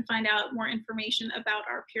 you can find out more information about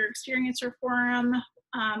our Peer Experiencer Forum.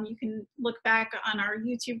 You can look back on our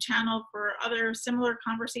YouTube channel for other similar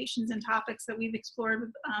conversations and topics that we've explored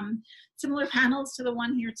with similar panels to the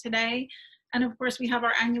one here today. And of course, we have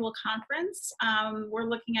our annual conference. We're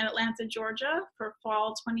looking at Atlanta, Georgia for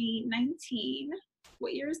fall 2019.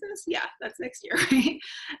 What year is this? Yeah, that's next year, right?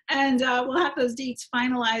 And we'll have those dates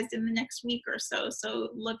finalized in the next week or so, so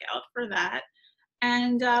look out for that.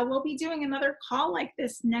 And we'll be doing another call like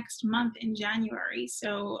this next month in January,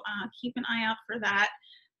 so keep an eye out for that.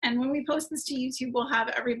 And when we post this to YouTube, we'll have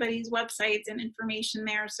everybody's websites and information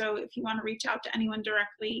there, so if you want to reach out to anyone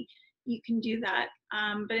directly, you can do that.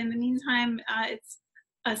 But in the meantime, it's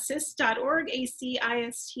assist.org,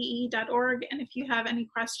 ACISTE.org. And if you have any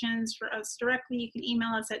questions for us directly, you can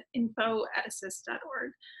email us at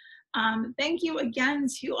info@assist.org. Thank you again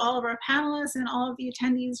to all of our panelists and all of the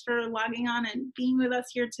attendees for logging on and being with us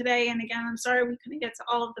here today. And again, I'm sorry we couldn't get to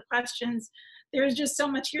all of the questions. There's just so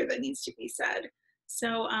much here that needs to be said.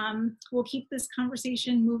 So we'll keep this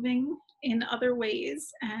conversation moving in other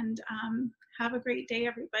ways, and have a great day,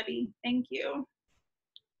 everybody. Thank you.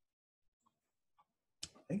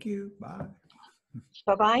 Thank you. Bye.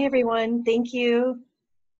 Bye-bye, everyone. Thank you.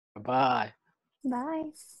 Bye.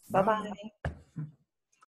 Bye. Bye-bye.